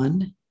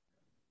gone,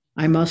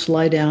 I must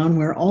lie down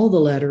where all the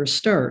ladders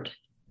start,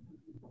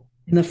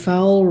 in the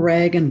foul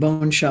rag and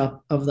bone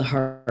shop of the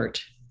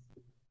heart.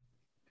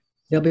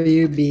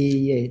 W.B.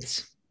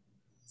 Yeats.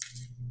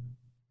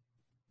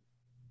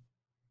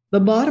 The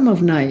bottom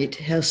of night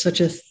has such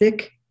a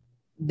thick,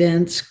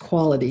 dense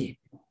quality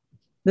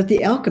that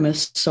the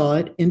alchemists saw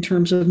it in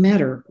terms of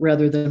matter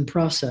rather than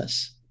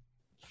process.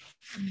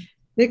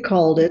 They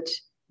called it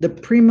the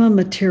prima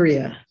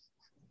materia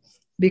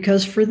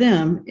because for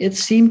them it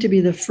seemed to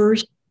be the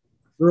first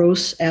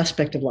gross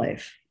aspect of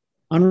life,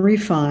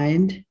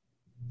 unrefined,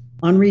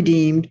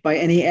 unredeemed by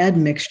any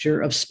admixture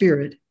of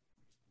spirit,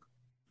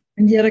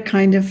 and yet a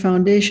kind of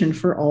foundation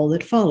for all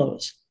that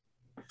follows,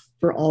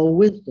 for all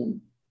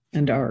wisdom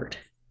and art.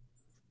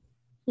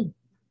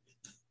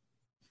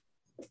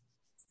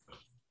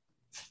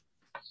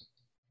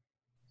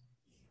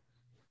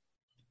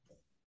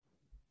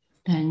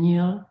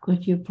 Daniel,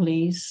 could you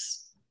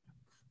please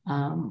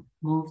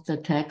move the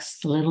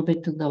text a little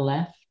bit to the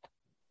left?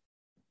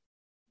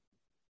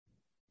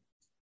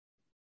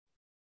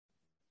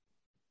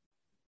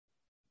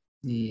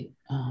 You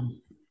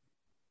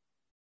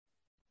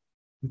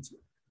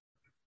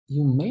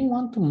may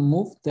want to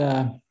move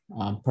the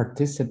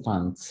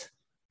participants,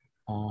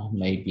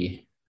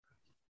 maybe.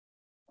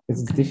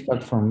 It's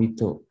difficult for me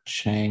to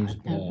change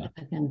I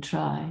can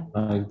try.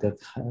 If that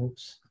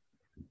helps.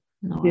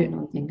 No, I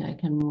don't think I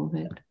can move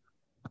it.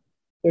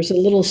 There's a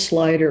little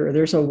slider.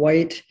 There's a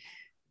white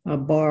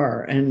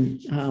bar,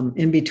 and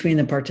in between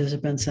the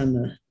participants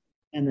and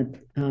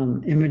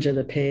the image of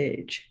the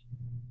page,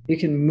 you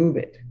can move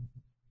it.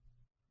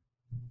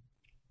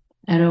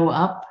 Arrow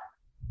up?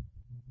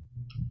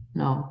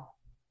 No.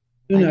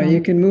 No,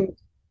 you can move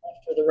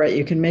left or the right.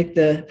 You can make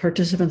the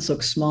participants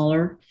look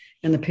smaller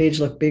and the page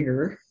look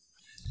bigger.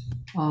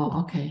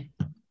 Oh, okay.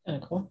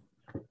 Cool.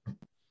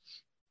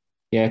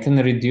 Yeah, I can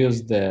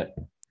reduce the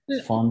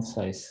font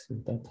size.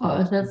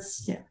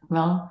 That's, yeah.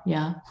 Well,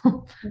 yeah.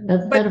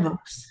 that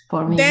works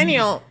for me.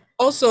 Daniel,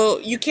 also,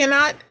 you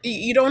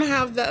don't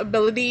have the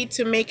ability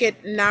to make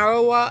it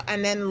narrower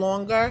and then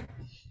longer.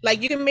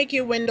 Like you can make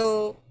your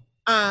window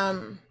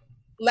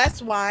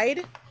less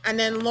wide and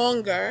then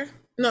longer.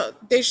 No,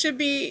 they should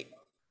be,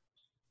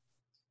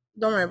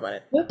 don't worry about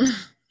it.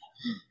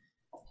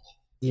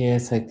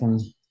 Yes, I can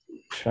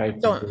try to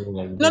do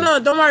like No, this. no,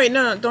 don't worry.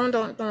 No,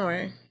 don't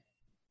worry.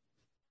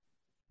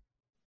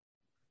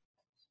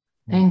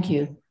 Thank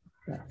you.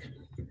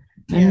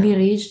 When we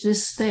reach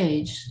this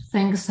stage,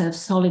 things have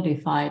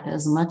solidified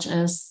as much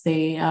as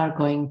they are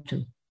going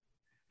to.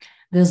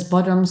 This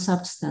bottom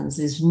substance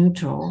is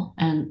neutral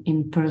and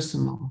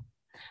impersonal,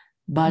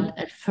 but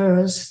at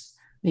first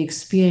we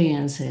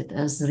experience it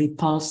as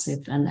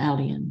repulsive and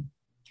alien.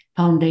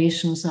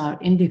 Foundations are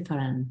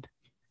indifferent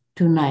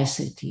to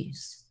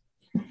niceties.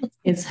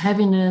 Its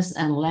heaviness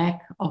and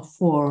lack of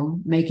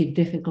form make it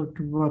difficult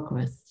to work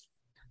with.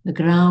 The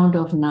ground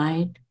of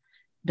night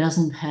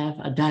doesn't have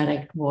a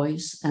direct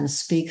voice and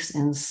speaks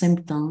in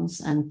symptoms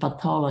and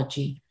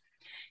pathology,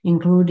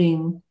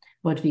 including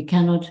what we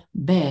cannot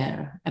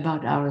bear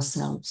about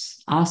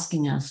ourselves,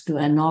 asking us to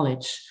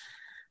acknowledge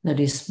the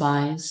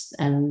despised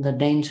and the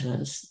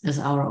dangerous as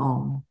our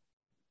own.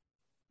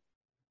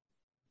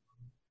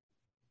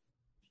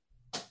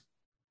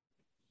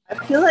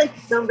 I feel like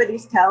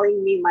somebody's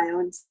telling me my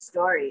own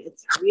story.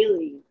 It's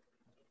really,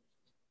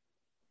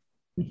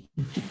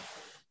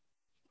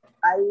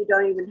 I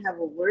don't even have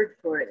a word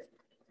for it.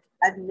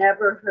 I've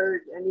never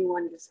heard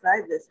anyone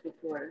describe this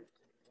before.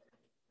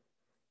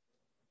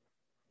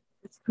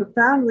 It's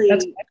profoundly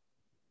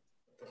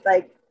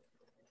like,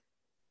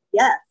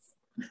 yes.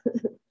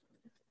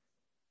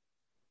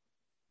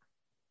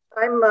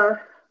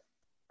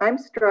 I'm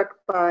struck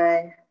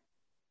by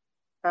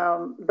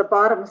the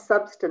bottom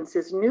substance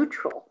is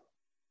neutral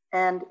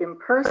and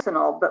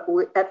impersonal, but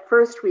at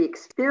first we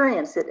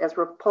experience it as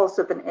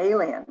repulsive and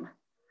alien.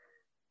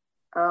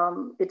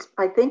 It's,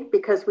 I think,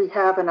 because we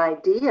have an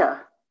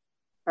idea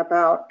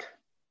about,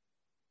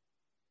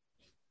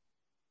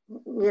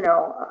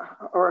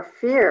 or a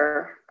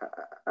fear,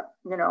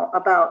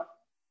 about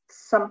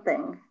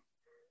something,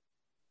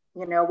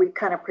 we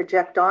kind of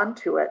project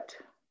onto it.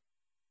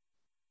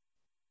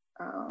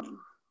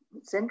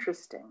 It's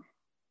interesting.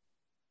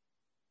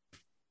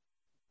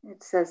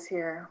 It says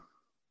here,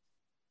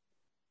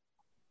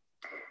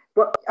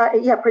 well,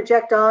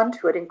 project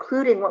onto it,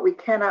 including what we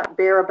cannot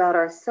bear about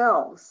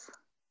ourselves.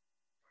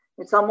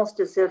 It's almost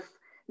as if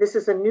this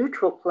is a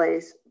neutral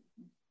place,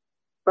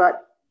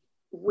 but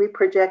we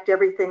project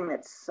everything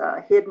that's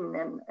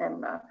hidden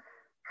and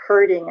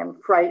hurting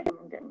and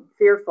frightened and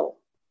fearful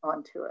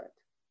onto it.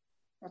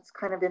 That's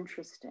kind of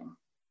interesting.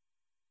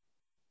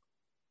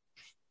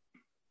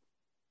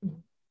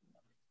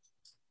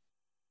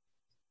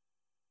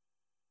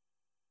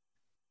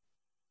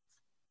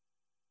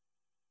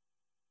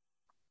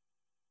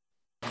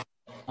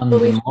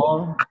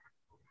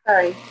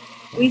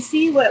 We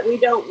see what we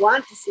don't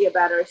want to see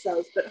about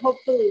ourselves, but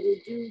hopefully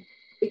we do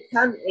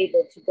become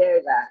able to bear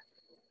that.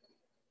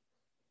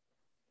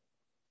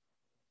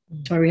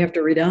 That's why we have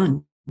to read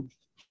on.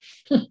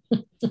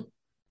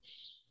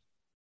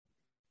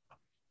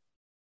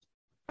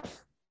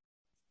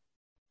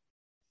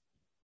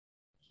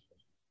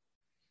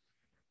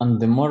 And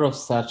the more of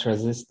such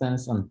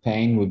resistance and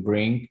pain we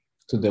bring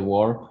to the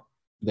work,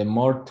 the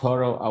more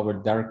thorough our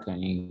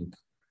darkening,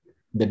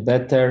 the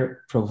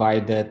better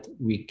provided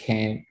we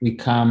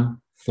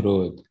come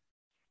through it.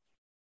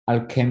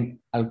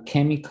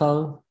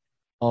 Alchemical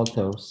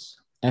authors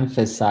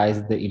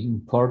emphasize the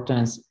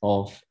importance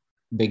of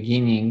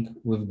beginning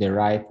with the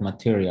right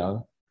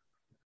material,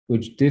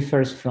 which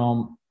differs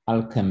from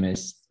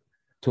alchemist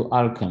to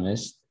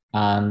alchemist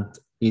and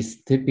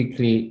is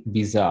typically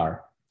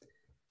bizarre.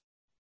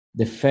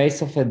 The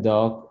face of a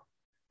dog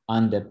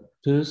and the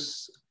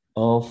pus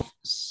of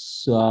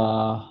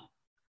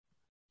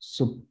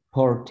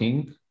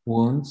supporting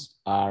wounds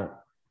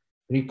are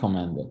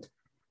recommended.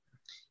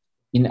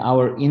 In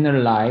our inner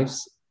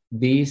lives,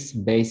 these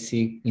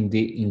basic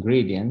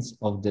ingredients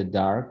of the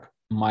dark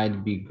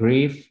might be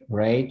grief,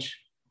 rage,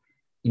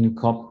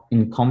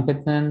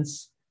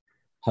 incompetence,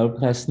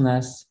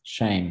 helplessness,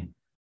 shame.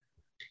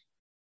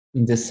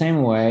 In the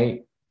same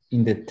way,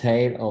 in the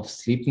tale of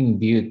Sleeping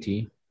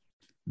Beauty,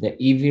 the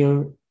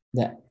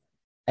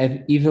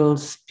evil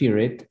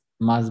spirit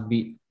must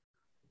be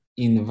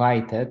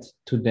invited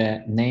to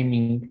the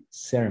naming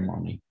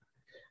ceremony,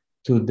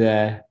 to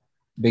the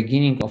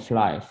beginning of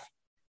life,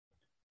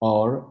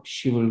 or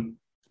she will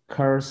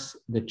curse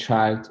the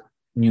child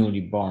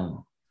newly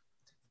born.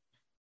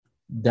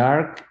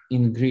 Dark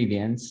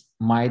ingredients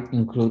might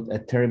include a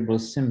terrible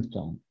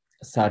symptom,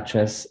 such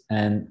as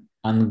an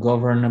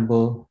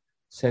ungovernable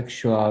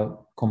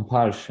sexual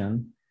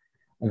compulsion,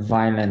 a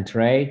violent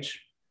rage,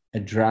 a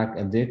drug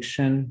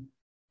addiction,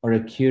 or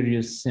a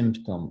curious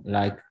symptom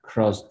like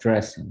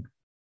cross-dressing.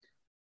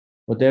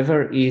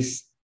 Whatever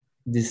is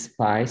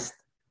despised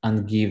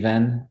and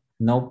given,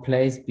 no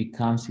place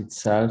becomes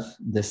itself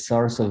the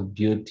source of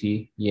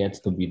beauty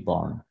yet to be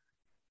born.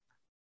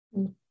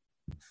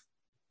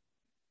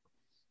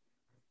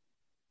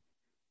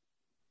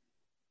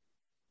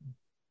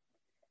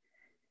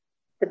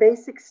 The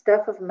basic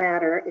stuff of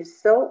matter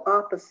is so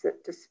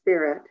opposite to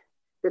spirit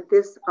that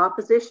this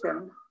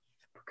opposition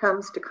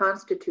comes to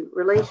constitute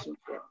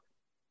relationship.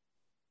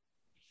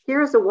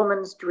 Here is a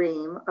woman's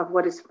dream of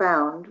what is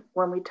found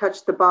when we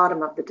touch the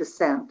bottom of the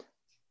descent.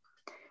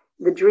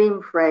 The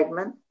dream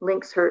fragment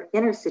links her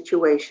inner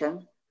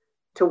situation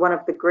to one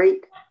of the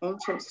great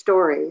ancient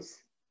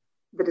stories,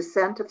 the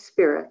descent of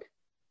spirit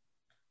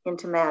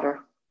into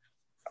matter.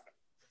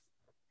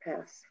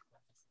 Pass.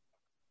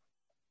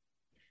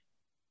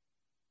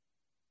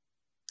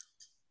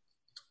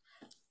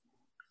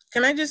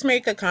 Can I just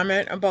make a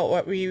comment about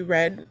what we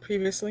read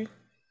previously?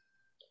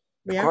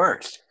 Of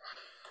course.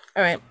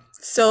 All right.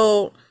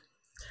 So,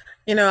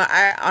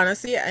 I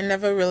honestly, I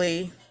never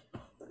really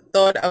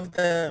thought of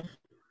the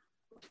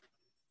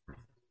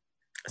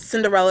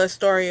Cinderella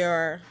story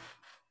or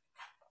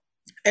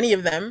any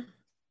of them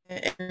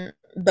in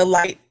the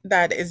light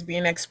that is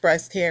being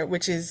expressed here,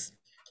 which is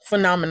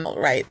phenomenal,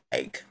 right?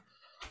 Like,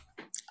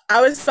 I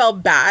always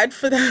felt bad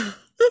for them.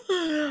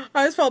 I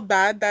always felt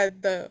bad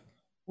that the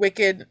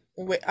wicked,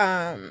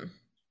 the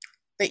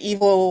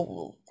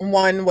evil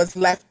one was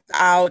left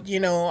out.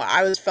 I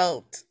always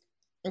felt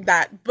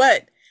that,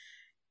 but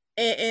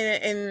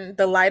in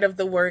the light of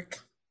the work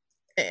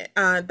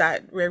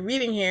that we're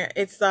reading here,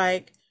 it's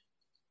like,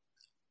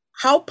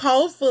 how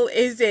powerful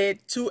is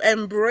it to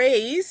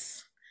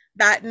embrace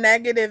that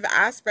negative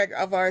aspect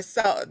of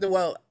ourselves?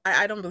 Well,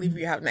 I don't believe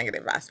we have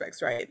negative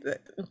aspects, right?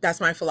 That's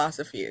my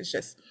philosophy. It's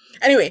just,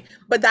 anyway,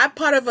 but that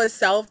part of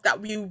ourselves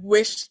that we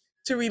wish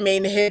to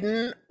remain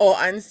hidden or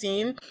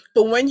unseen,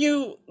 but when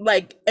you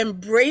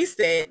embrace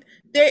it,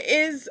 there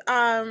is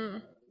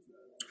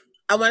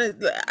I want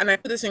to, and I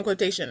put this in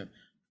quotation,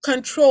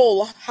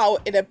 control how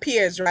it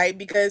appears, right?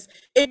 Because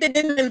if they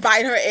didn't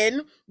invite her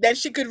in, then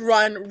she could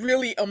run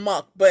really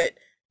amok. But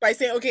by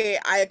saying, okay,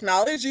 I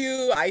acknowledge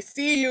you, I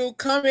see you,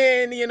 come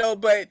in,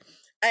 but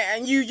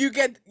and you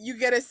get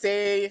a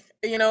say,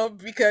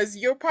 because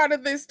you're part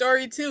of this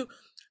story too.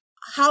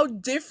 How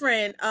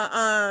different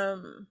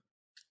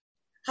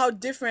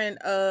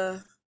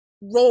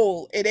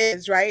role it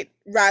is, right?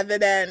 Rather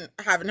than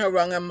having her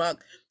run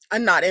amok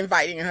and not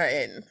inviting her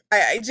in.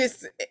 I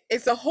just,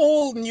 it's a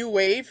whole new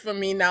way for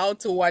me now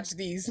to watch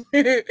these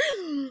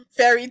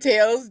fairy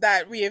tales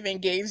that we have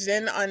engaged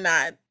in on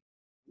that,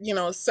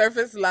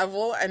 surface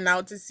level, and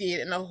now to see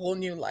it in a whole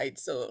new light.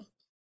 So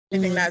I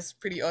think that's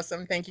pretty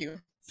awesome. Thank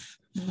you.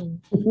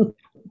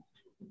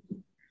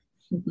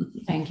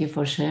 Thank you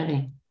for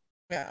sharing.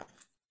 Yeah.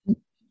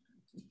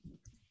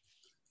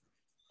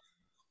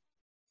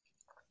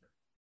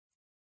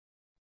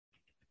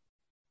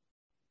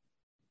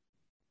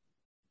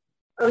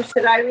 Oh,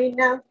 should I read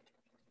now?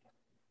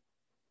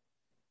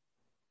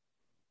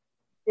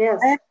 Yes.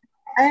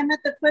 I am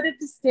at the foot of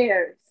the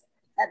stairs.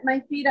 At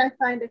my feet, I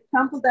find a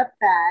crumpled up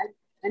bag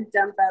and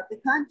dump out the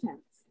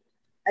contents.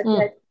 A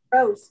dead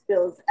crow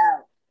spills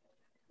out.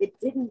 It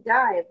didn't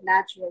die of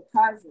natural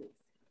causes.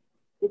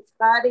 Its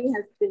body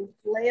has been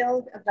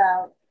flailed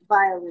about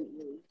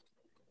violently.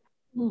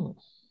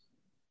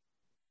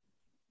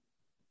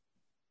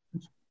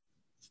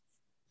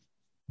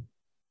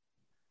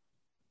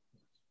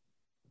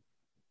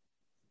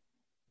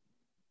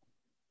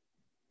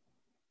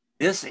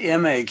 This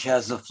image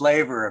has the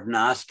flavor of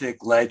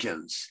Gnostic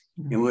legends,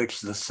 in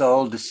which the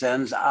soul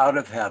descends out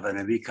of heaven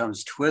and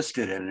becomes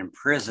twisted and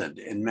imprisoned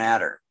in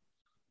matter.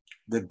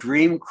 The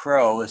dream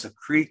crow is a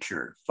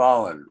creature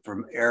fallen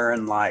from air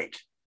and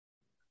light.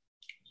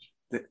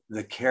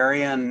 The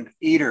carrion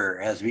eater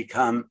has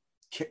become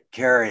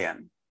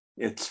carrion.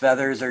 Its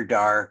feathers are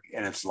dark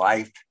and its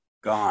life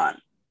gone.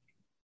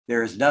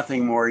 There is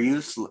nothing more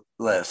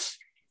useless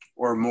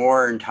or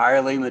more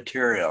entirely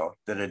material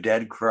than a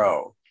dead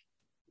crow.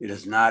 It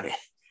is not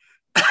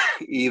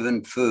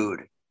even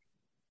food.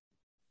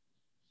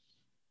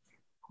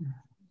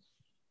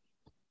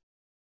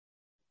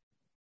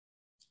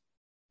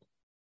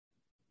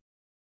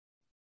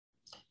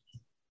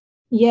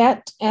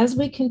 Yet, as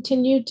we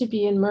continue to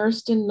be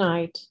immersed in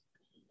night,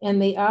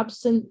 and the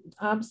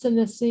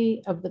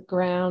obstinacy of the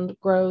ground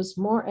grows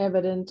more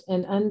evident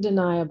and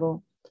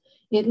undeniable,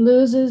 it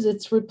loses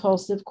its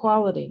repulsive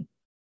quality.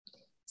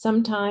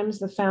 Sometimes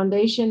the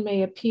foundation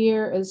may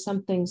appear as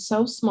something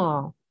so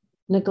small,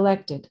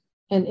 neglected,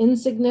 and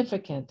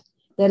insignificant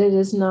that it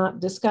is not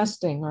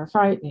disgusting or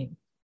frightening.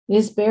 It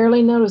is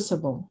barely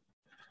noticeable.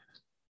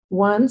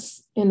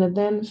 Once, in a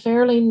then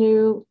fairly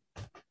new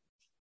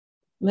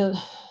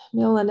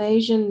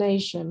Melanesian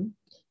nation,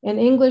 an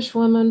English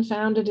woman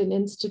founded an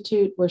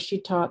institute where she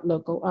taught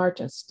local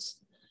artists.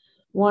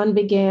 One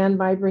began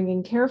by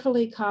bringing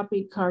carefully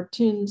copied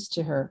cartoons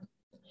to her,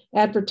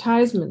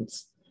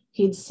 advertisements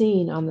he'd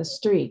seen on the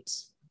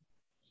streets.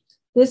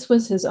 This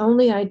was his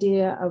only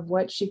idea of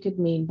what she could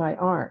mean by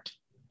art.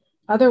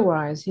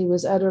 Otherwise, he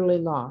was utterly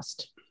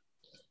lost.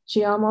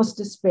 She almost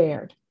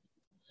despaired.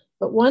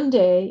 But one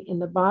day, in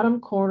the bottom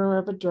corner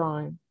of a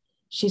drawing,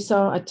 she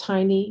saw a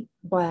tiny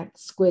black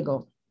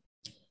squiggle.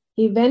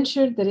 He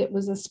ventured that it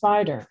was a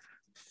spider.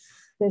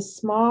 This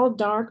small,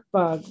 dark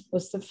bug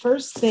was the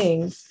first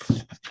thing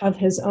of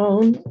his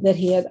own that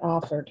he had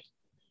offered,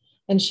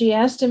 and she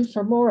asked him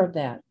for more of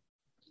that.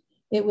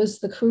 It was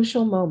the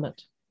crucial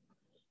moment.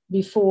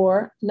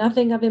 Before,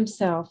 nothing of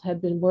himself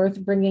had been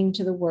worth bringing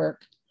to the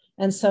work,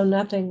 and so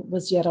nothing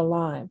was yet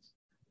alive.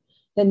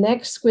 The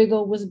next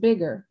squiggle was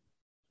bigger.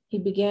 He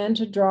began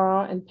to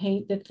draw and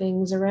paint the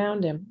things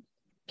around him,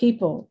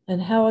 people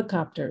and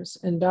helicopters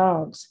and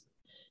dogs.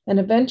 And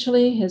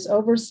eventually his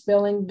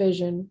overspilling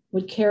vision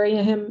would carry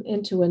him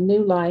into a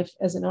new life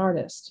as an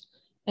artist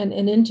and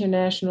an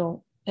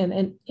international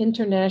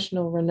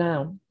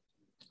renown.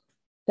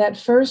 That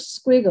first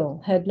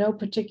squiggle had no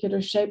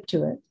particular shape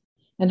to it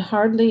and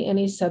hardly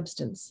any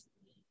substance,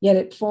 yet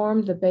it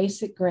formed the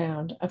basic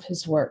ground of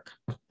his work.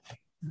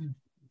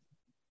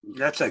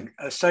 That's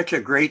such a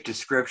great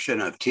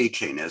description of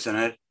teaching, isn't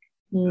it?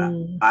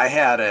 I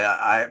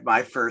had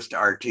my first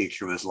art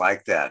teacher was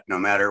like that. No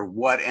matter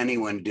what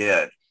anyone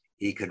did,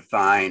 he could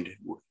find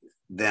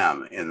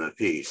them in the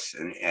piece,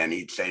 and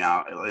he'd say,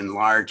 now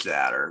enlarge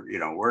that, or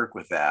work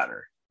with that,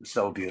 or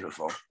so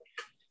beautiful.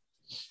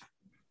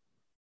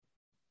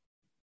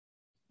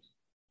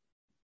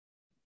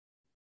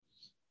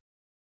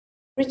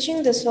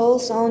 Reaching the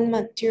soul's own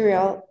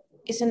material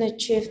is an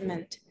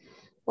achievement.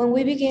 When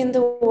we begin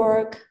the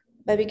work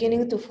by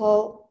beginning to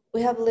fall,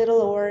 we have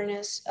little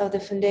awareness of the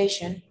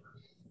foundation.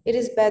 It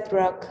is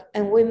bedrock,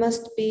 and we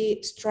must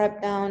be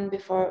strapped down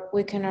before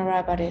we can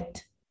arrive at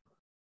it.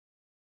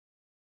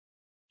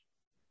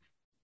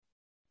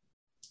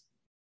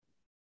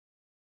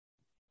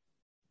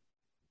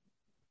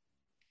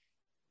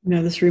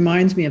 This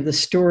reminds me of the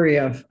story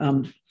of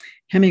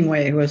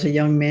Hemingway, who as a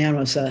young man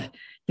was a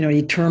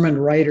determined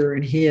writer,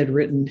 and he had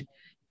written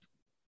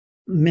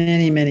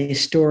many, many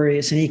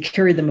stories, and he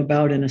carried them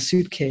about in a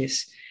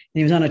suitcase. And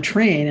he was on a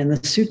train, and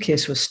the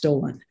suitcase was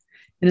stolen.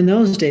 And in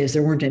those days,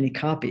 there weren't any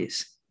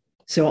copies.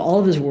 So all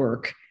of his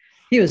work,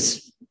 he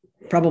was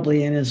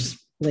probably in his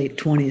late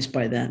 20s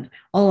by then,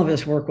 all of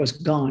his work was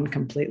gone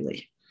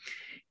completely.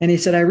 And he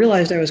said, I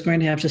realized I was going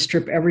to have to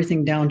strip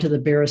everything down to the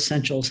bare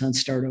essentials and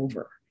start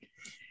over.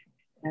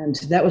 And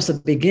that was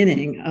the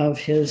beginning of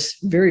his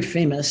very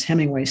famous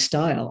Hemingway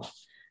style,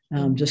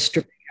 just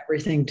stripping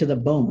everything to the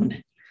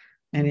bone.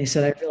 And he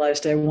said, I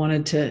realized I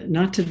wanted to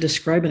not to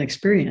describe an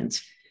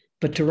experience,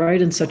 but to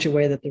write in such a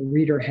way that the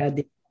reader had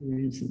the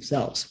experience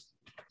themselves.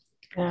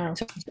 Wow.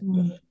 So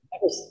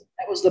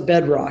that was the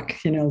bedrock,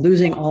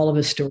 losing all of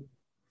his story.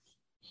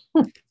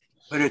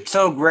 But it's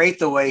so great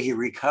the way he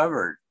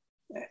recovered.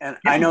 And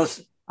yeah.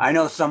 I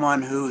know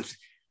someone whose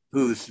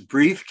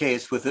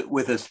briefcase with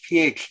his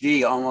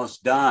PhD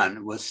almost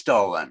done was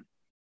stolen,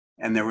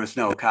 and there was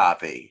no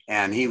copy.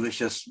 And he was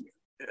just,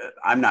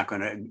 I'm not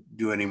going to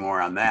do any more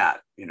on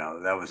that.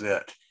 That was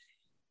it.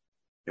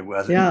 It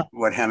wasn't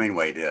what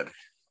Hemingway did.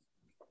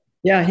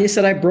 Yeah, he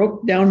said, I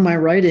broke down my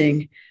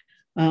writing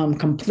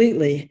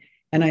completely,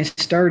 and I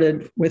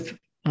started with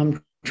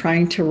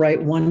trying to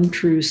write one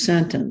true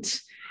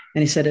sentence.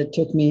 And he said, it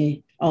took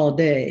me all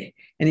day.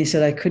 And he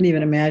said, I couldn't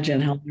even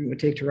imagine how long it would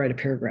take to write a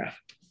paragraph.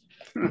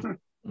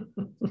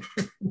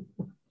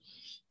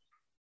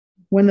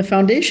 When the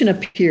foundation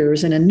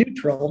appears in a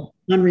neutral,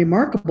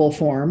 unremarkable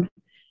form,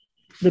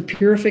 the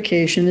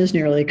purification is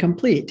nearly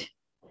complete.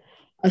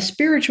 A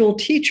spiritual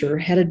teacher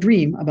had a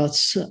dream about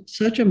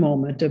such a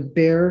moment of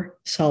bare,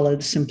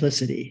 solid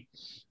simplicity.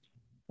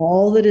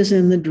 All that is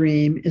in the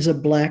dream is a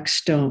black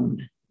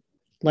stone,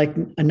 like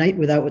a night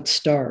without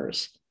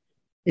stars.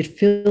 It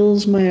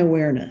fills my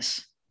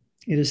awareness.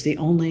 It is the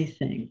only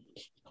thing.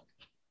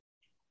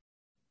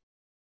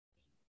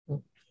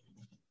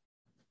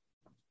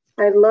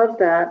 I love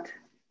that.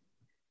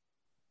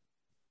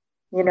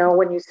 You know,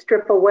 when you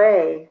strip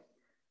away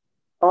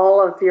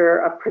all of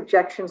your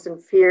projections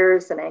and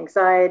fears and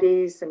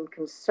anxieties and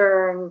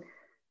concern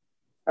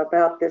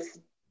about this,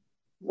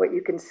 what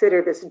you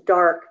consider this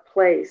dark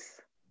place,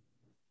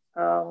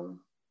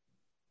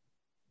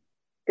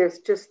 there's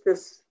just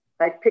this,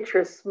 I picture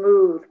a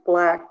smooth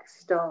black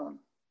stone.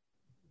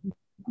 You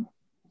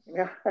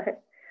know, I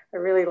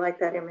really like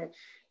that image.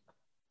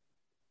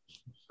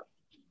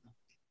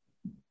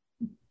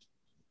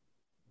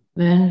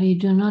 When we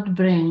do not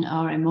bring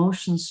our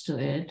emotions to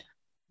it,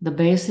 the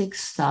basic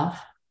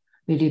stuff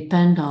we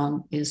depend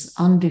on is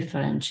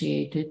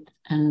undifferentiated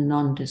and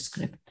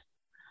nondescript,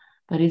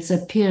 but its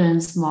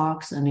appearance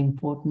marks an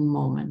important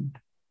moment.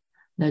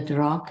 That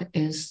rock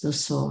is the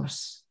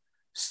source.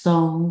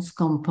 Stones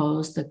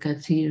compose the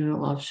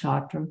Cathedral of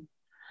Chartres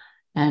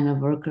and a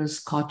worker's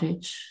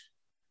cottage,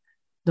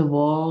 the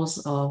walls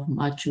of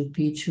Machu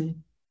Picchu,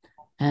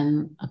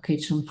 and a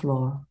kitchen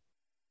floor.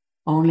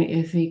 Only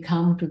if we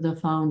come to the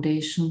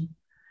foundation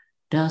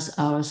does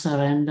our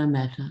surrender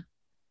matter.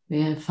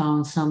 We have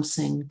found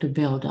something to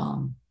build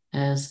on,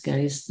 as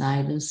Gary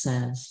Snyder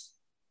says.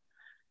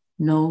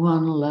 No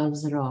one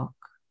loves rock,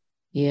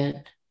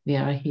 yet we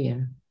are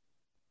here.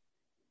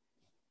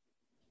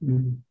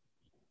 Mm.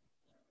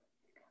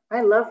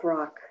 I love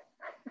rock.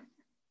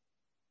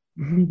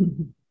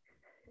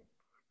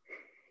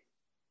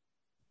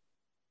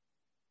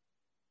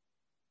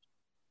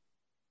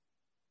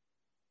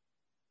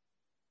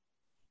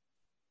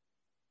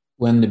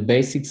 When the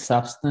basic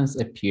substance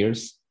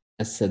appears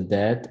as a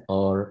dead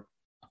or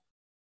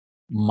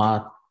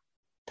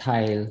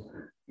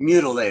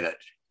mutilated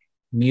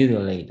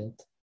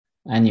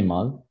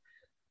animal,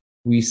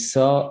 we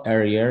saw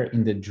earlier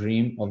in the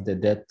dream of the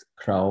dead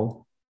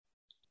crow,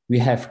 we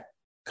have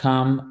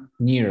come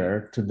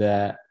nearer to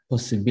the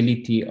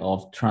possibility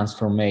of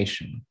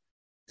transformation.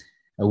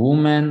 A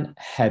woman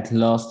had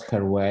lost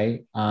her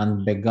way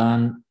and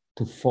began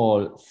to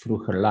fall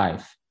through her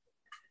life.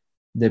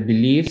 The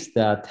beliefs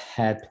that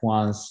had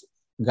once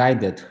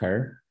guided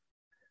her,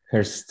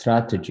 her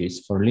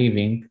strategies for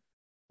living,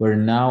 were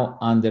now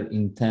under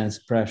intense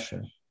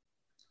pressure.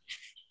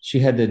 She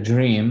had a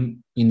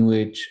dream in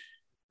which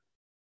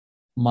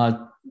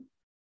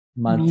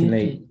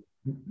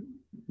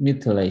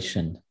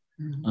mutilation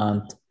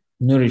and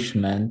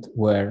nourishment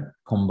were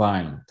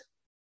combined.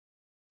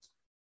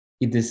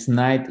 It is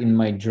night in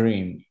my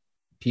dream.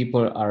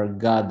 People are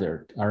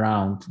gathered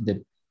around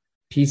the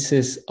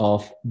pieces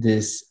of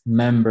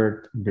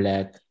dismembered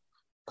black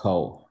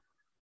cow.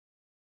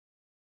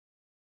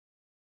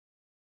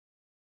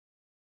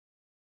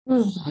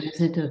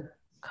 Is it a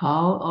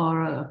cow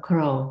or a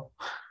crow?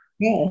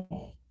 Yeah.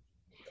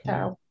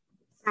 Cow.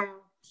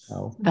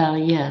 Cow. Well,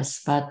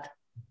 yes, but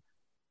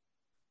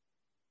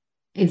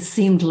it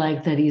seemed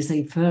like that he's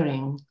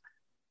referring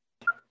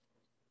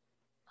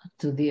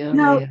to the earlier.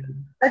 No,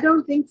 I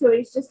don't think so.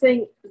 He's just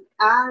saying,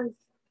 as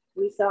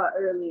we saw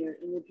earlier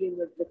in the dream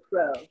of the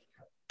crow.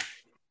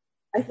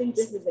 I think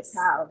this is a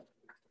cow.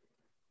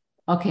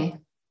 Okay.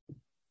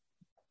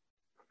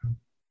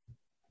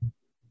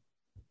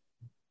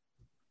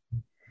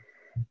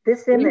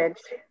 This image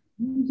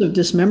of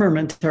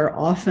dismemberment are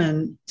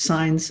often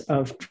signs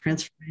of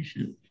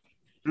transformation.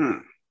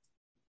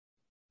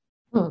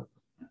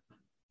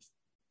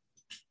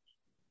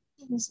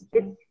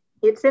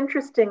 It's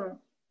interesting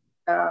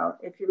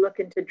if you look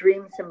into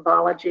dream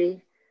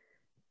symbology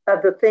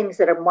of the things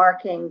that are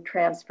marking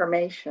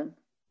transformation.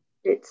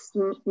 It's,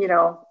 you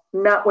know,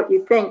 not what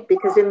you think,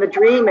 because in the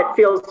dream it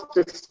feels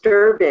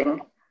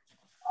disturbing,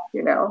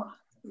 you know,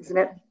 isn't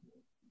it?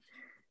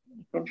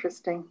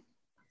 Interesting.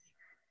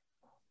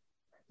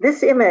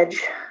 This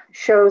image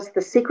shows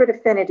the secret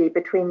affinity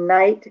between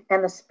night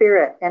and the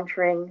spirit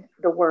entering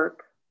the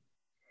work.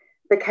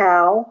 The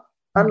cow,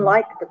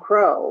 unlike the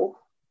crow,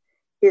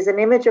 is an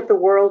image of the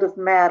world of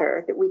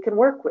matter that we can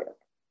work with.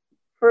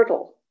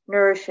 Fertile,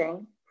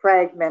 nourishing,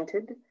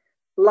 fragmented,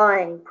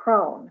 lying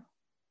prone,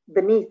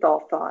 beneath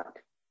all thought.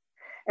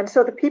 And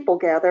so the people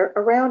gather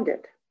around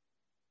it.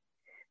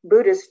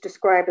 Buddhists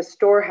describe a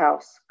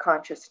storehouse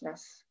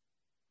consciousness,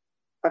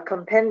 a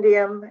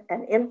compendium,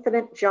 an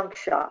infinite junk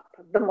shop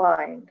of the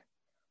mind,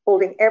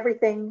 holding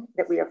everything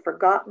that we have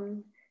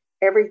forgotten,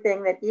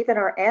 everything that even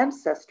our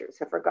ancestors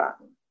have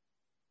forgotten.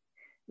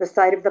 The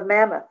site of the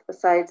mammoth,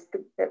 besides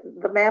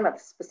the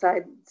mammoths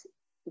besides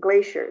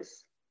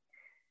glaciers,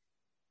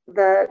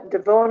 the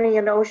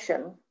Devonian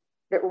Ocean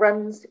that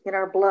runs in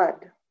our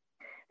blood,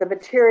 the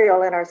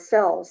material in our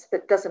cells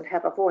that doesn't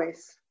have a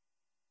voice.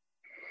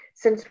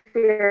 Since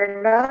we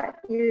are not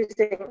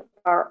using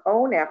our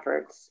own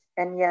efforts,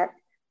 and yet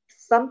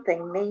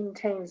something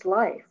maintains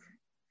life,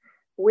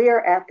 we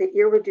are at the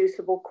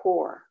irreducible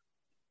core.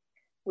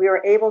 We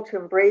are able to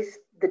embrace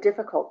the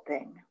difficult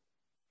thing.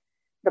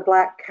 The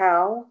black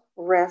cow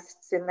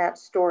rests in that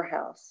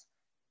storehouse,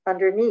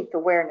 underneath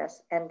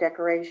awareness and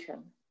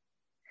decoration.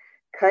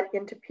 Cut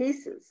into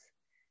pieces,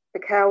 the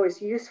cow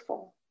is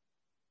useful.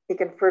 It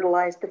can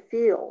fertilize the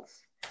fields.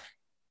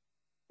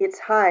 Its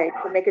hide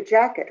can make a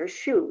jacket or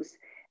shoes,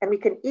 and we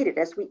can eat it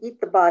as we eat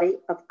the body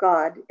of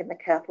God in the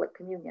Catholic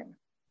communion.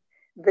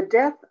 The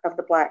death of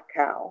the black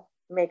cow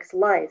makes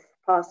life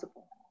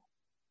possible.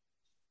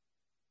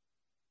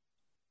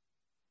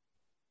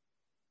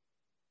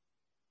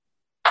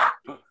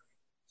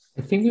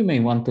 I think we may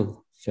want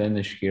to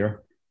finish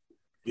here.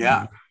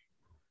 Yeah.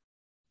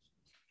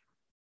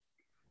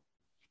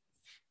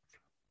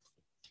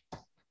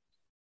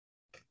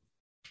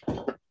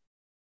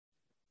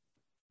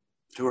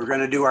 So we're going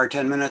to do our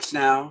 10 minutes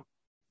now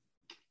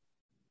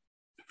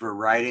for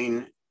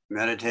writing,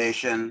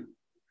 meditation,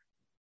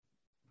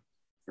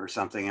 or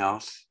something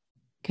else.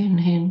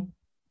 Ken.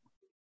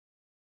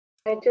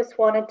 I just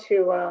wanted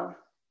to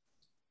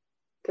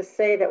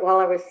say that while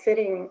I was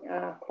sitting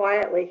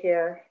quietly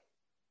here,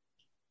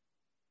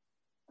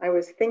 I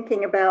was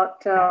thinking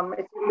about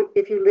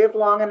if you live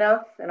long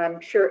enough, and I'm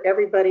sure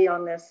everybody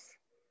on this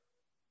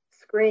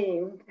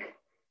screen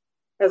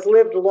has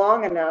lived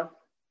long enough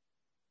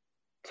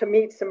to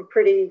meet some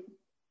pretty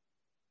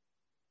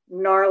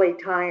gnarly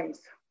times,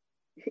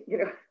 you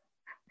know.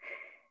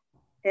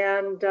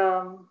 And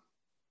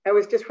I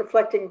was just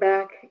reflecting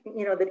back,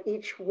 you know, that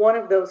each one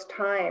of those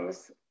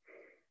times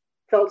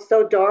felt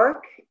so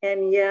dark,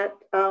 and yet,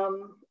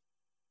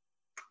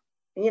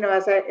 you know,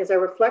 as I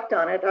reflect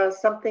on it,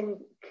 something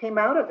came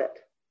out of it.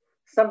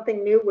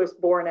 Something new was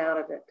born out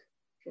of it,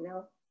 you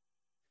know.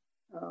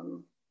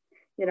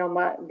 You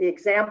know, the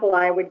example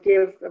I would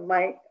give,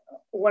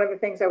 one of the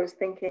things I was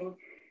thinking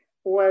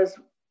was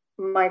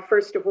my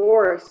first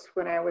divorce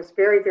when I was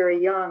very,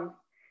 very young,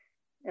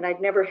 and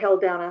I'd never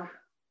held down a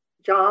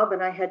job,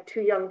 and I had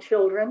 2 young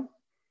children,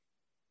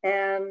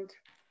 and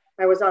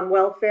I was on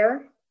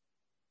welfare.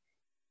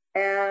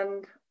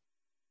 And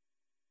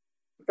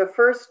the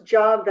first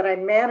job that I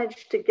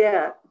managed to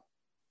get,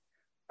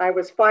 I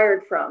was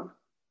fired from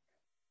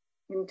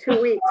in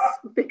 2 weeks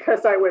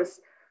because I was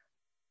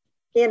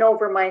in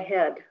over my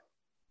head.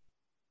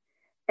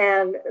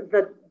 And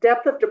the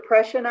depth of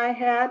depression I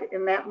had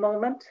in that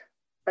moment,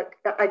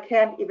 I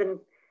can't even,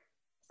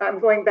 I'm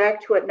going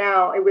back to it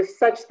now. It was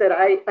such that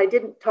I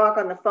didn't talk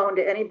on the phone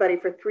to anybody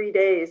for 3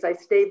 days. I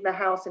stayed in the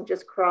house and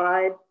just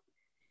cried.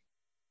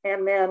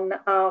 And then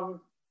I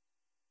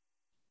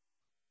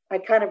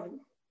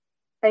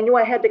knew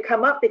I had to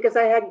come up because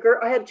I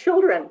had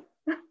children.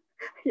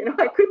 You know,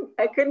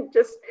 I couldn't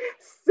just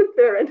sit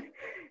there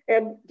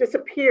and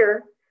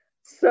disappear.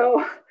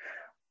 So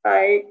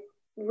I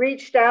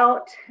reached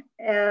out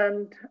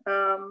and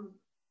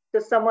to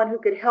someone who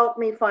could help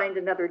me find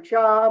another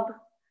job.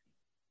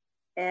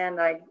 And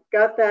I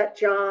got that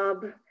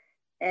job,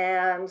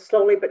 and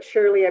slowly but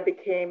surely I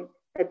became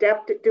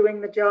adept at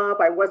doing the job.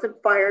 I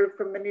wasn't fired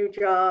from the new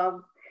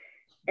job.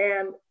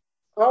 And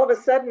all of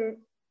a sudden,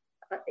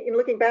 in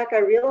looking back, I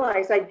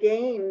realized I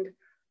gained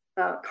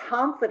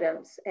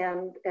confidence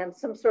and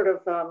some sort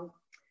of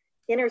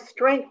inner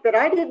strength that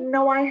I didn't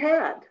know I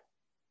had,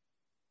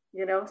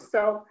 you know.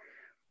 So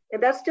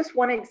that's just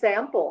one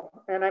example.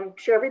 And I'm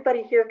sure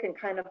everybody here can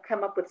kind of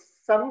come up with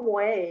some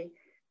way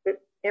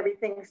that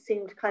everything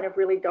seemed kind of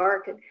really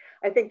dark. And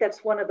I think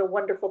that's one of the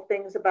wonderful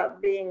things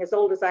about being as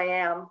old as I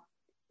am,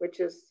 which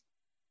is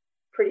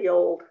pretty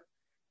old,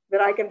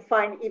 that I can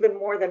find even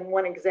more than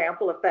one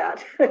example of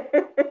that.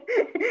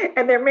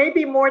 And there may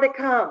be more to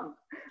come,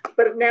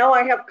 but now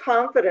I have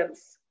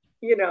confidence,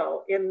 you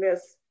know, in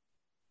this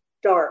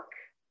dark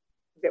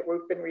that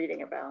we've been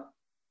reading about.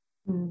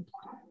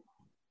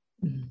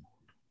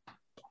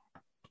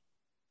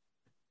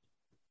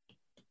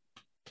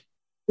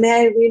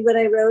 May I read what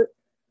I wrote?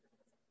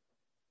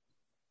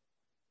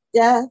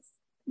 Death,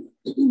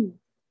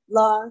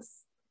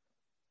 loss,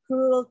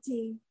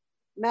 cruelty,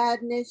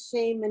 madness,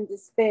 shame, and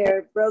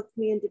despair broke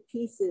me into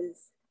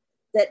pieces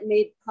that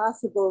made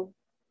possible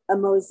a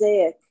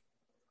mosaic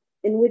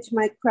in which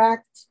my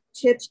cracked,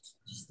 chipped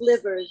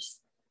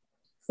slivers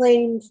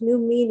claimed new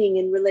meaning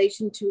in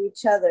relation to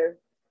each other,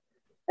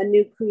 a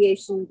new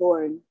creation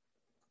born.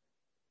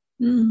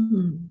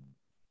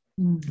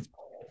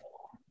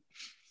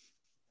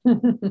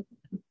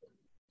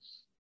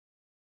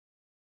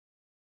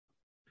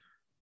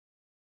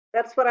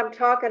 That's what I'm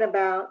talking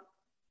about.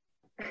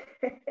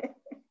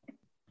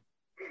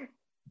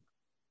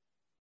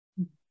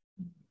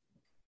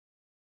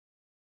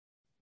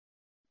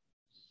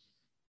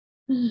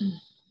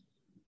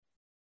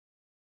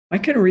 I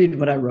can read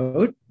what I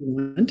wrote if you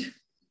want.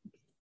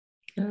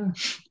 Yeah.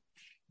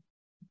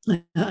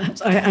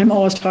 I'm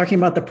always talking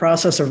about the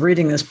process of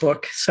reading this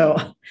book.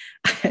 So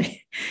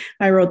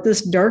I wrote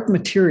this dark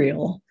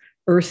material,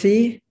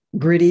 earthy,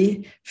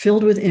 gritty,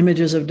 filled with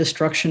images of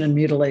destruction and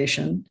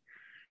mutilation,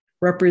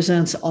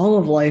 represents all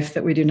of life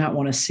that we do not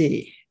want to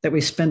see, that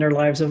we spend our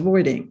lives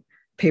avoiding.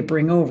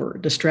 papering over,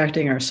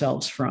 distracting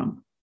ourselves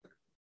from.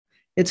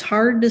 It's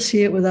hard to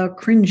see it without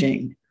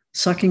cringing,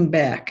 sucking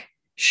back,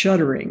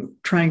 shuddering,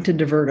 trying to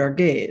divert our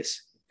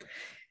gaze.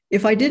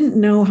 If I didn't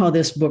know how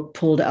this book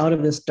pulled out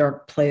of this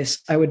dark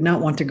place, I would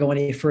not want to go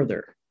any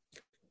further.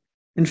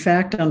 In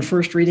fact, on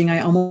first reading, I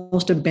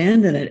almost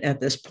abandoned it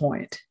at this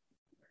point.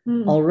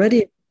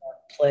 Already in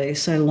that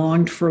place, I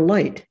longed for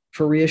light,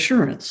 for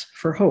reassurance,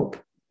 for hope,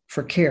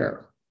 for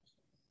care.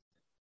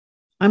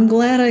 I'm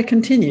glad I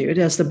continued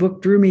as the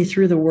book drew me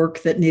through the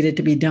work that needed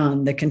to be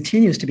done, that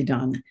continues to be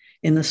done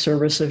in the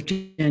service of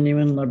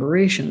genuine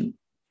liberation.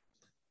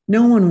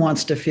 No one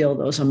wants to feel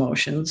those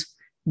emotions,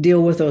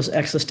 deal with those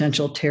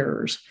existential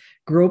terrors,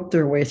 grope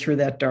their way through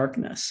that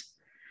darkness.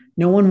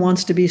 No one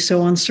wants to be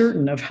so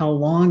uncertain of how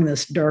long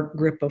this dark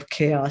grip of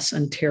chaos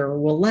and terror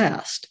will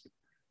last,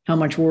 how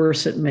much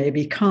worse it may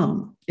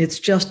become. It's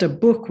just a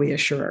book, we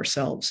assure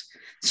ourselves,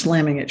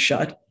 slamming it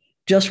shut,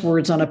 just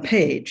words on a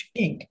page,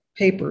 ink,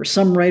 paper,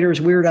 some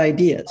writer's weird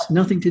ideas,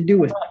 nothing to do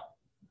with it.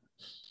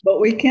 But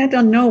we can't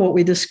unknow what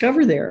we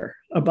discover there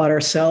about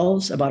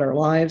ourselves, about our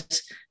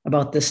lives,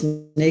 about this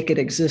naked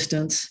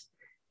existence.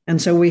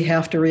 And so we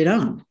have to read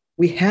on.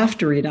 We have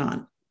to read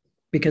on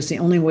because the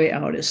only way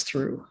out is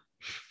through.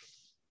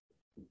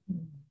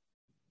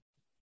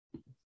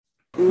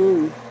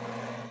 Mm.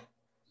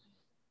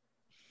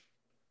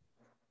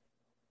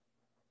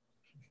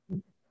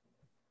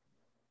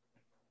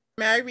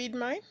 May I read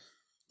mine?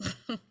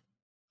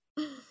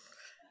 All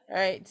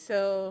right.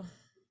 So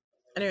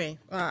anyway,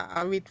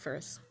 I'll read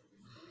first.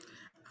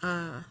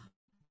 Who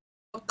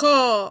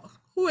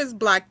is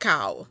Black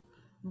Cow?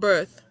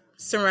 Birth,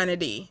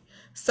 serenity,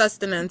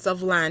 sustenance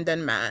of land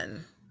and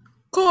man.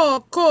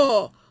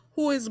 Caw,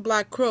 who is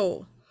Black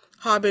Crow?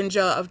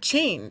 Harbinger of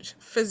change,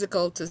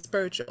 physical to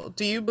spiritual.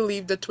 Do you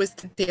believe the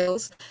twisted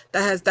tales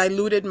that has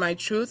diluted my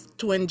truth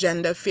to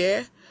engender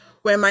fear?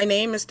 Where my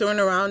name is thrown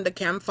around the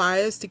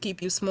campfires to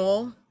keep you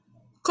small?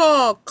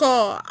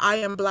 Caw, I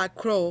am Black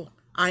Crow.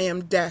 I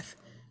am death.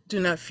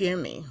 Do not fear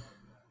me.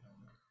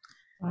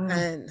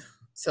 And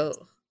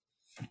so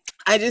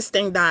I just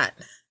think that,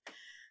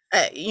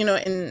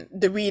 in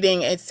the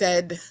reading, it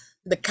said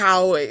the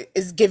cow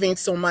is giving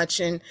so much,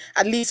 and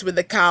at least with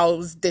the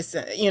cows, this,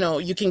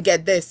 you can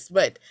get this,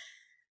 but,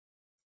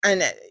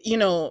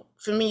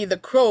 for me, the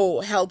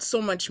crow held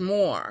so much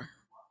more,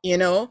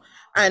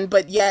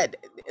 but yet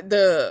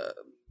the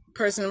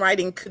person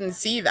writing couldn't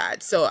see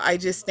that. So I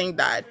just think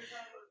that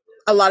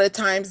a lot of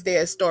times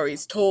there are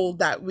stories told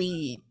that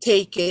we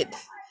take it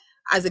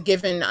as a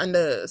given on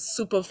the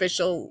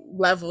superficial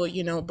level,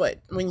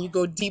 but when you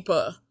go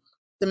deeper,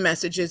 the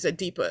messages are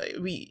deeper.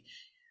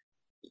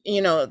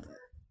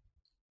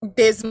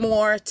 There's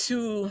more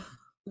to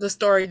the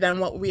story than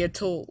what we are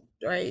told,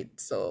 right?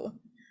 So,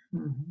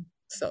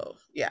 so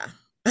yeah.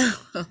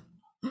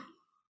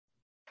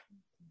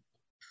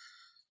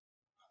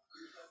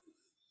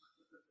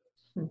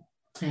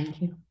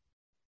 Thank you.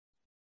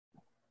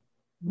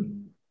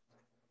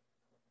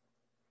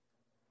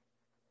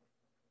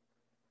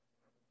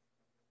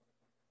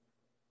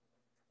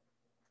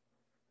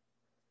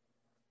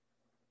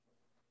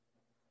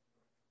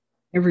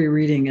 Every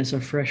reading is a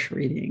fresh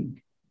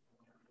reading.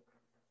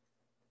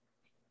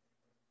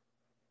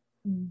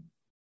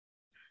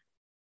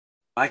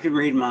 I can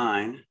read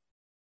mine.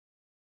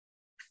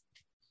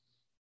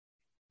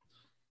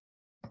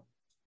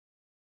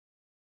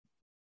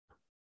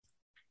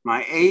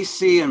 My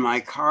AC in my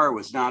car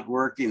was not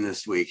working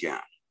this weekend.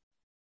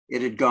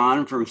 It had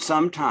gone from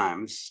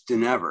sometimes to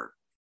never.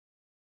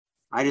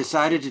 I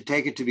decided to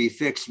take it to be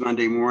fixed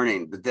Monday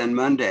morning, but then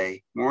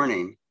Monday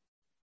morning,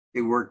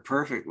 it worked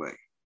perfectly.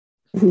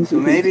 So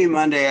maybe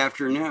Monday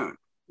afternoon,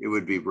 it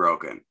would be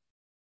broken,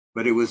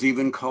 but it was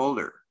even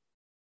colder.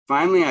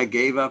 Finally, I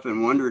gave up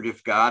and wondered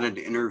if God had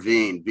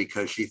intervened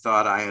because she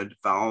thought I had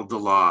followed the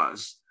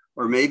laws,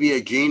 or maybe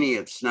a genie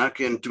had snuck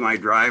into my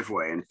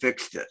driveway and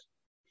fixed it.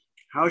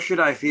 How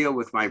should I feel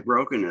with my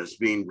brokenness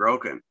being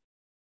broken?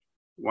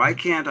 Why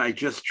can't I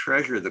just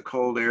treasure the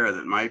cold air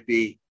that might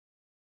be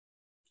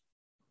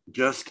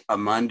just a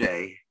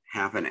Monday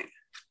happening?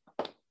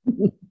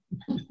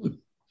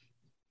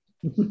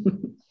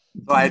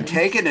 So I had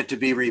taken it to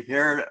be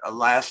repaired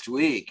last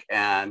week,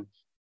 and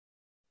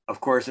of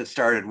course it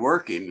started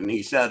working, and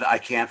he said, I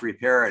can't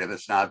repair it if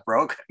it's not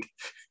broken.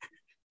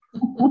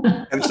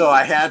 And so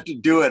I had to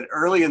do it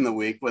early in the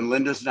week when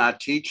Linda's not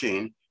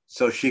teaching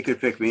so she could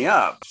pick me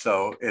up.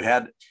 So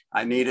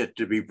I needed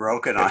to be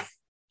broken on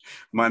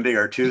Monday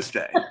or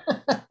Tuesday.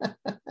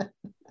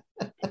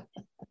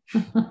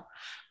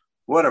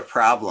 What a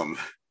problem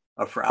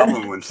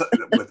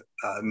with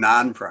a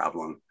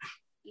non-problem.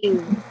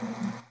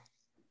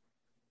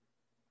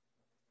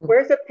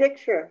 Where's a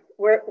picture?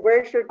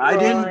 Where's your drawing? I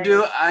didn't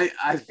do,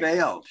 I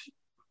failed.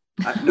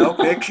 No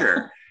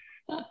picture.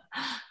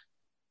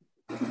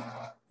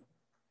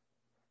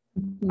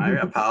 I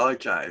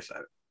apologize.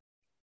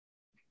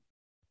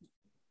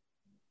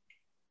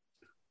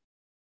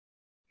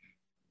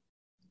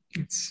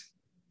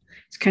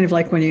 It's kind of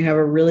like when you have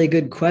a really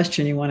good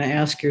question you want to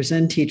ask your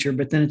Zen teacher,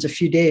 but then it's a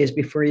few days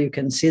before you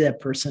can see that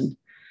person.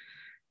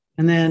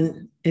 And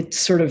then it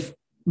sort of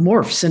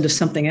morphs into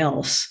something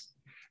else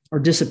or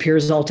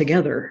disappears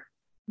altogether.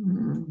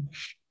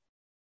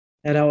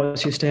 That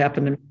always used to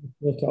happen to me.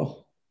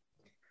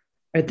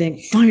 I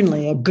think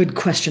finally a good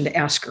question to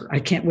ask her.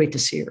 I can't wait to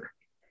see her.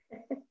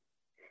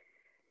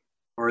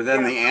 Or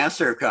then the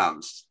answer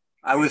comes.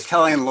 I was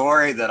telling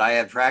Lori that I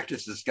had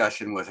practice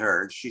discussion with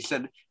her. She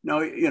said, no,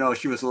 you know,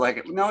 she was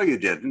like, no, you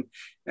didn't.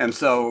 And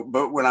so,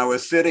 but when I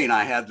was sitting,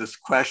 I had this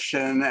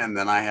question and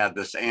then I had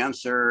this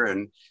answer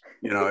and,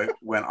 you know, it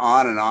went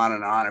on and on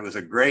and on. It was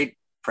a great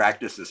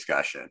practice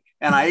discussion.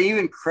 And I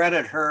even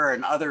credit her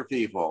and other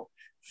people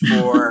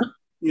for,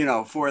 you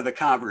know, for the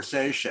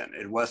conversation.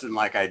 It wasn't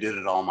like I did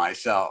it all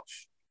myself.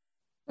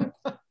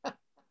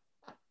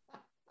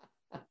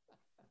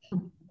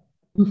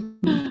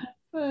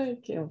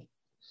 Thank you.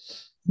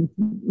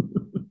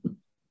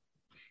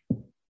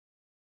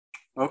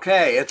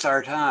 Okay, it's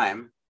our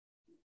time,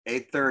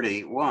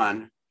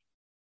 8:31.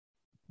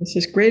 This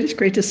is great. It's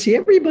great to see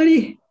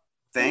everybody.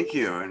 Thank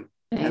you.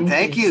 And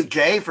thank you,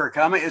 Jay, for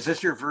coming. Is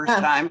this your first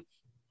time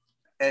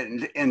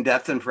in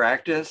Depth and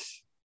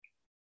Practice?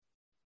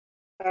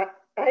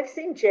 I've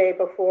seen Jay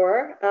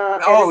before.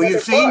 Oh,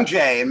 you've seen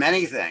Jay in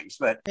many things,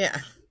 but Yeah.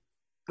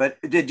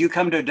 But did you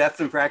come to Depth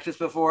and Practice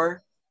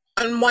before?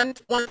 And one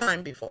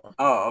time before.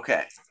 Oh,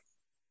 okay.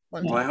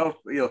 Well, I hope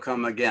you'll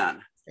come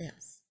again.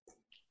 Yes.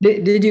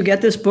 Did you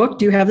get this book?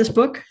 Do you have this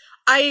book?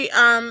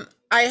 I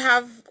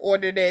have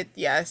ordered it,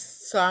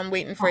 yes. So I'm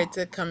waiting for it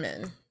to come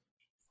in.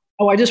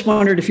 Oh, I just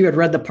wondered if you had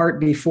read the part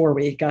before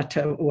we got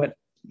to what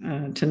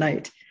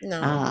tonight.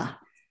 No.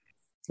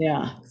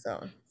 Yeah.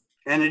 So.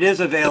 And it is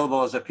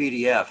available as a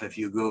PDF if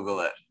you Google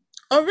it.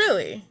 Oh,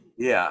 really?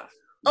 Yeah.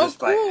 Oh,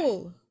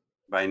 cool.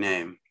 By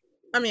name.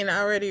 I mean,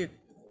 I already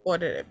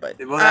ordered it, but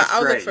well, that's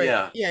I'll great. look for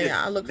Yeah. it.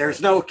 Yeah, I'll look There's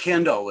for it. no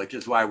Kindle, which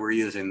is why we're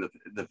using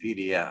the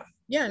PDF.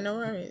 Yeah, no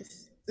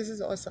worries. This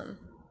is awesome.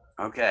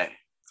 Okay.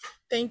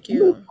 Thank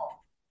you.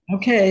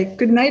 Okay.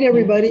 Good night,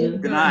 everybody.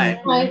 Good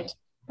night. Bye.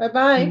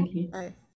 Bye-bye. Bye.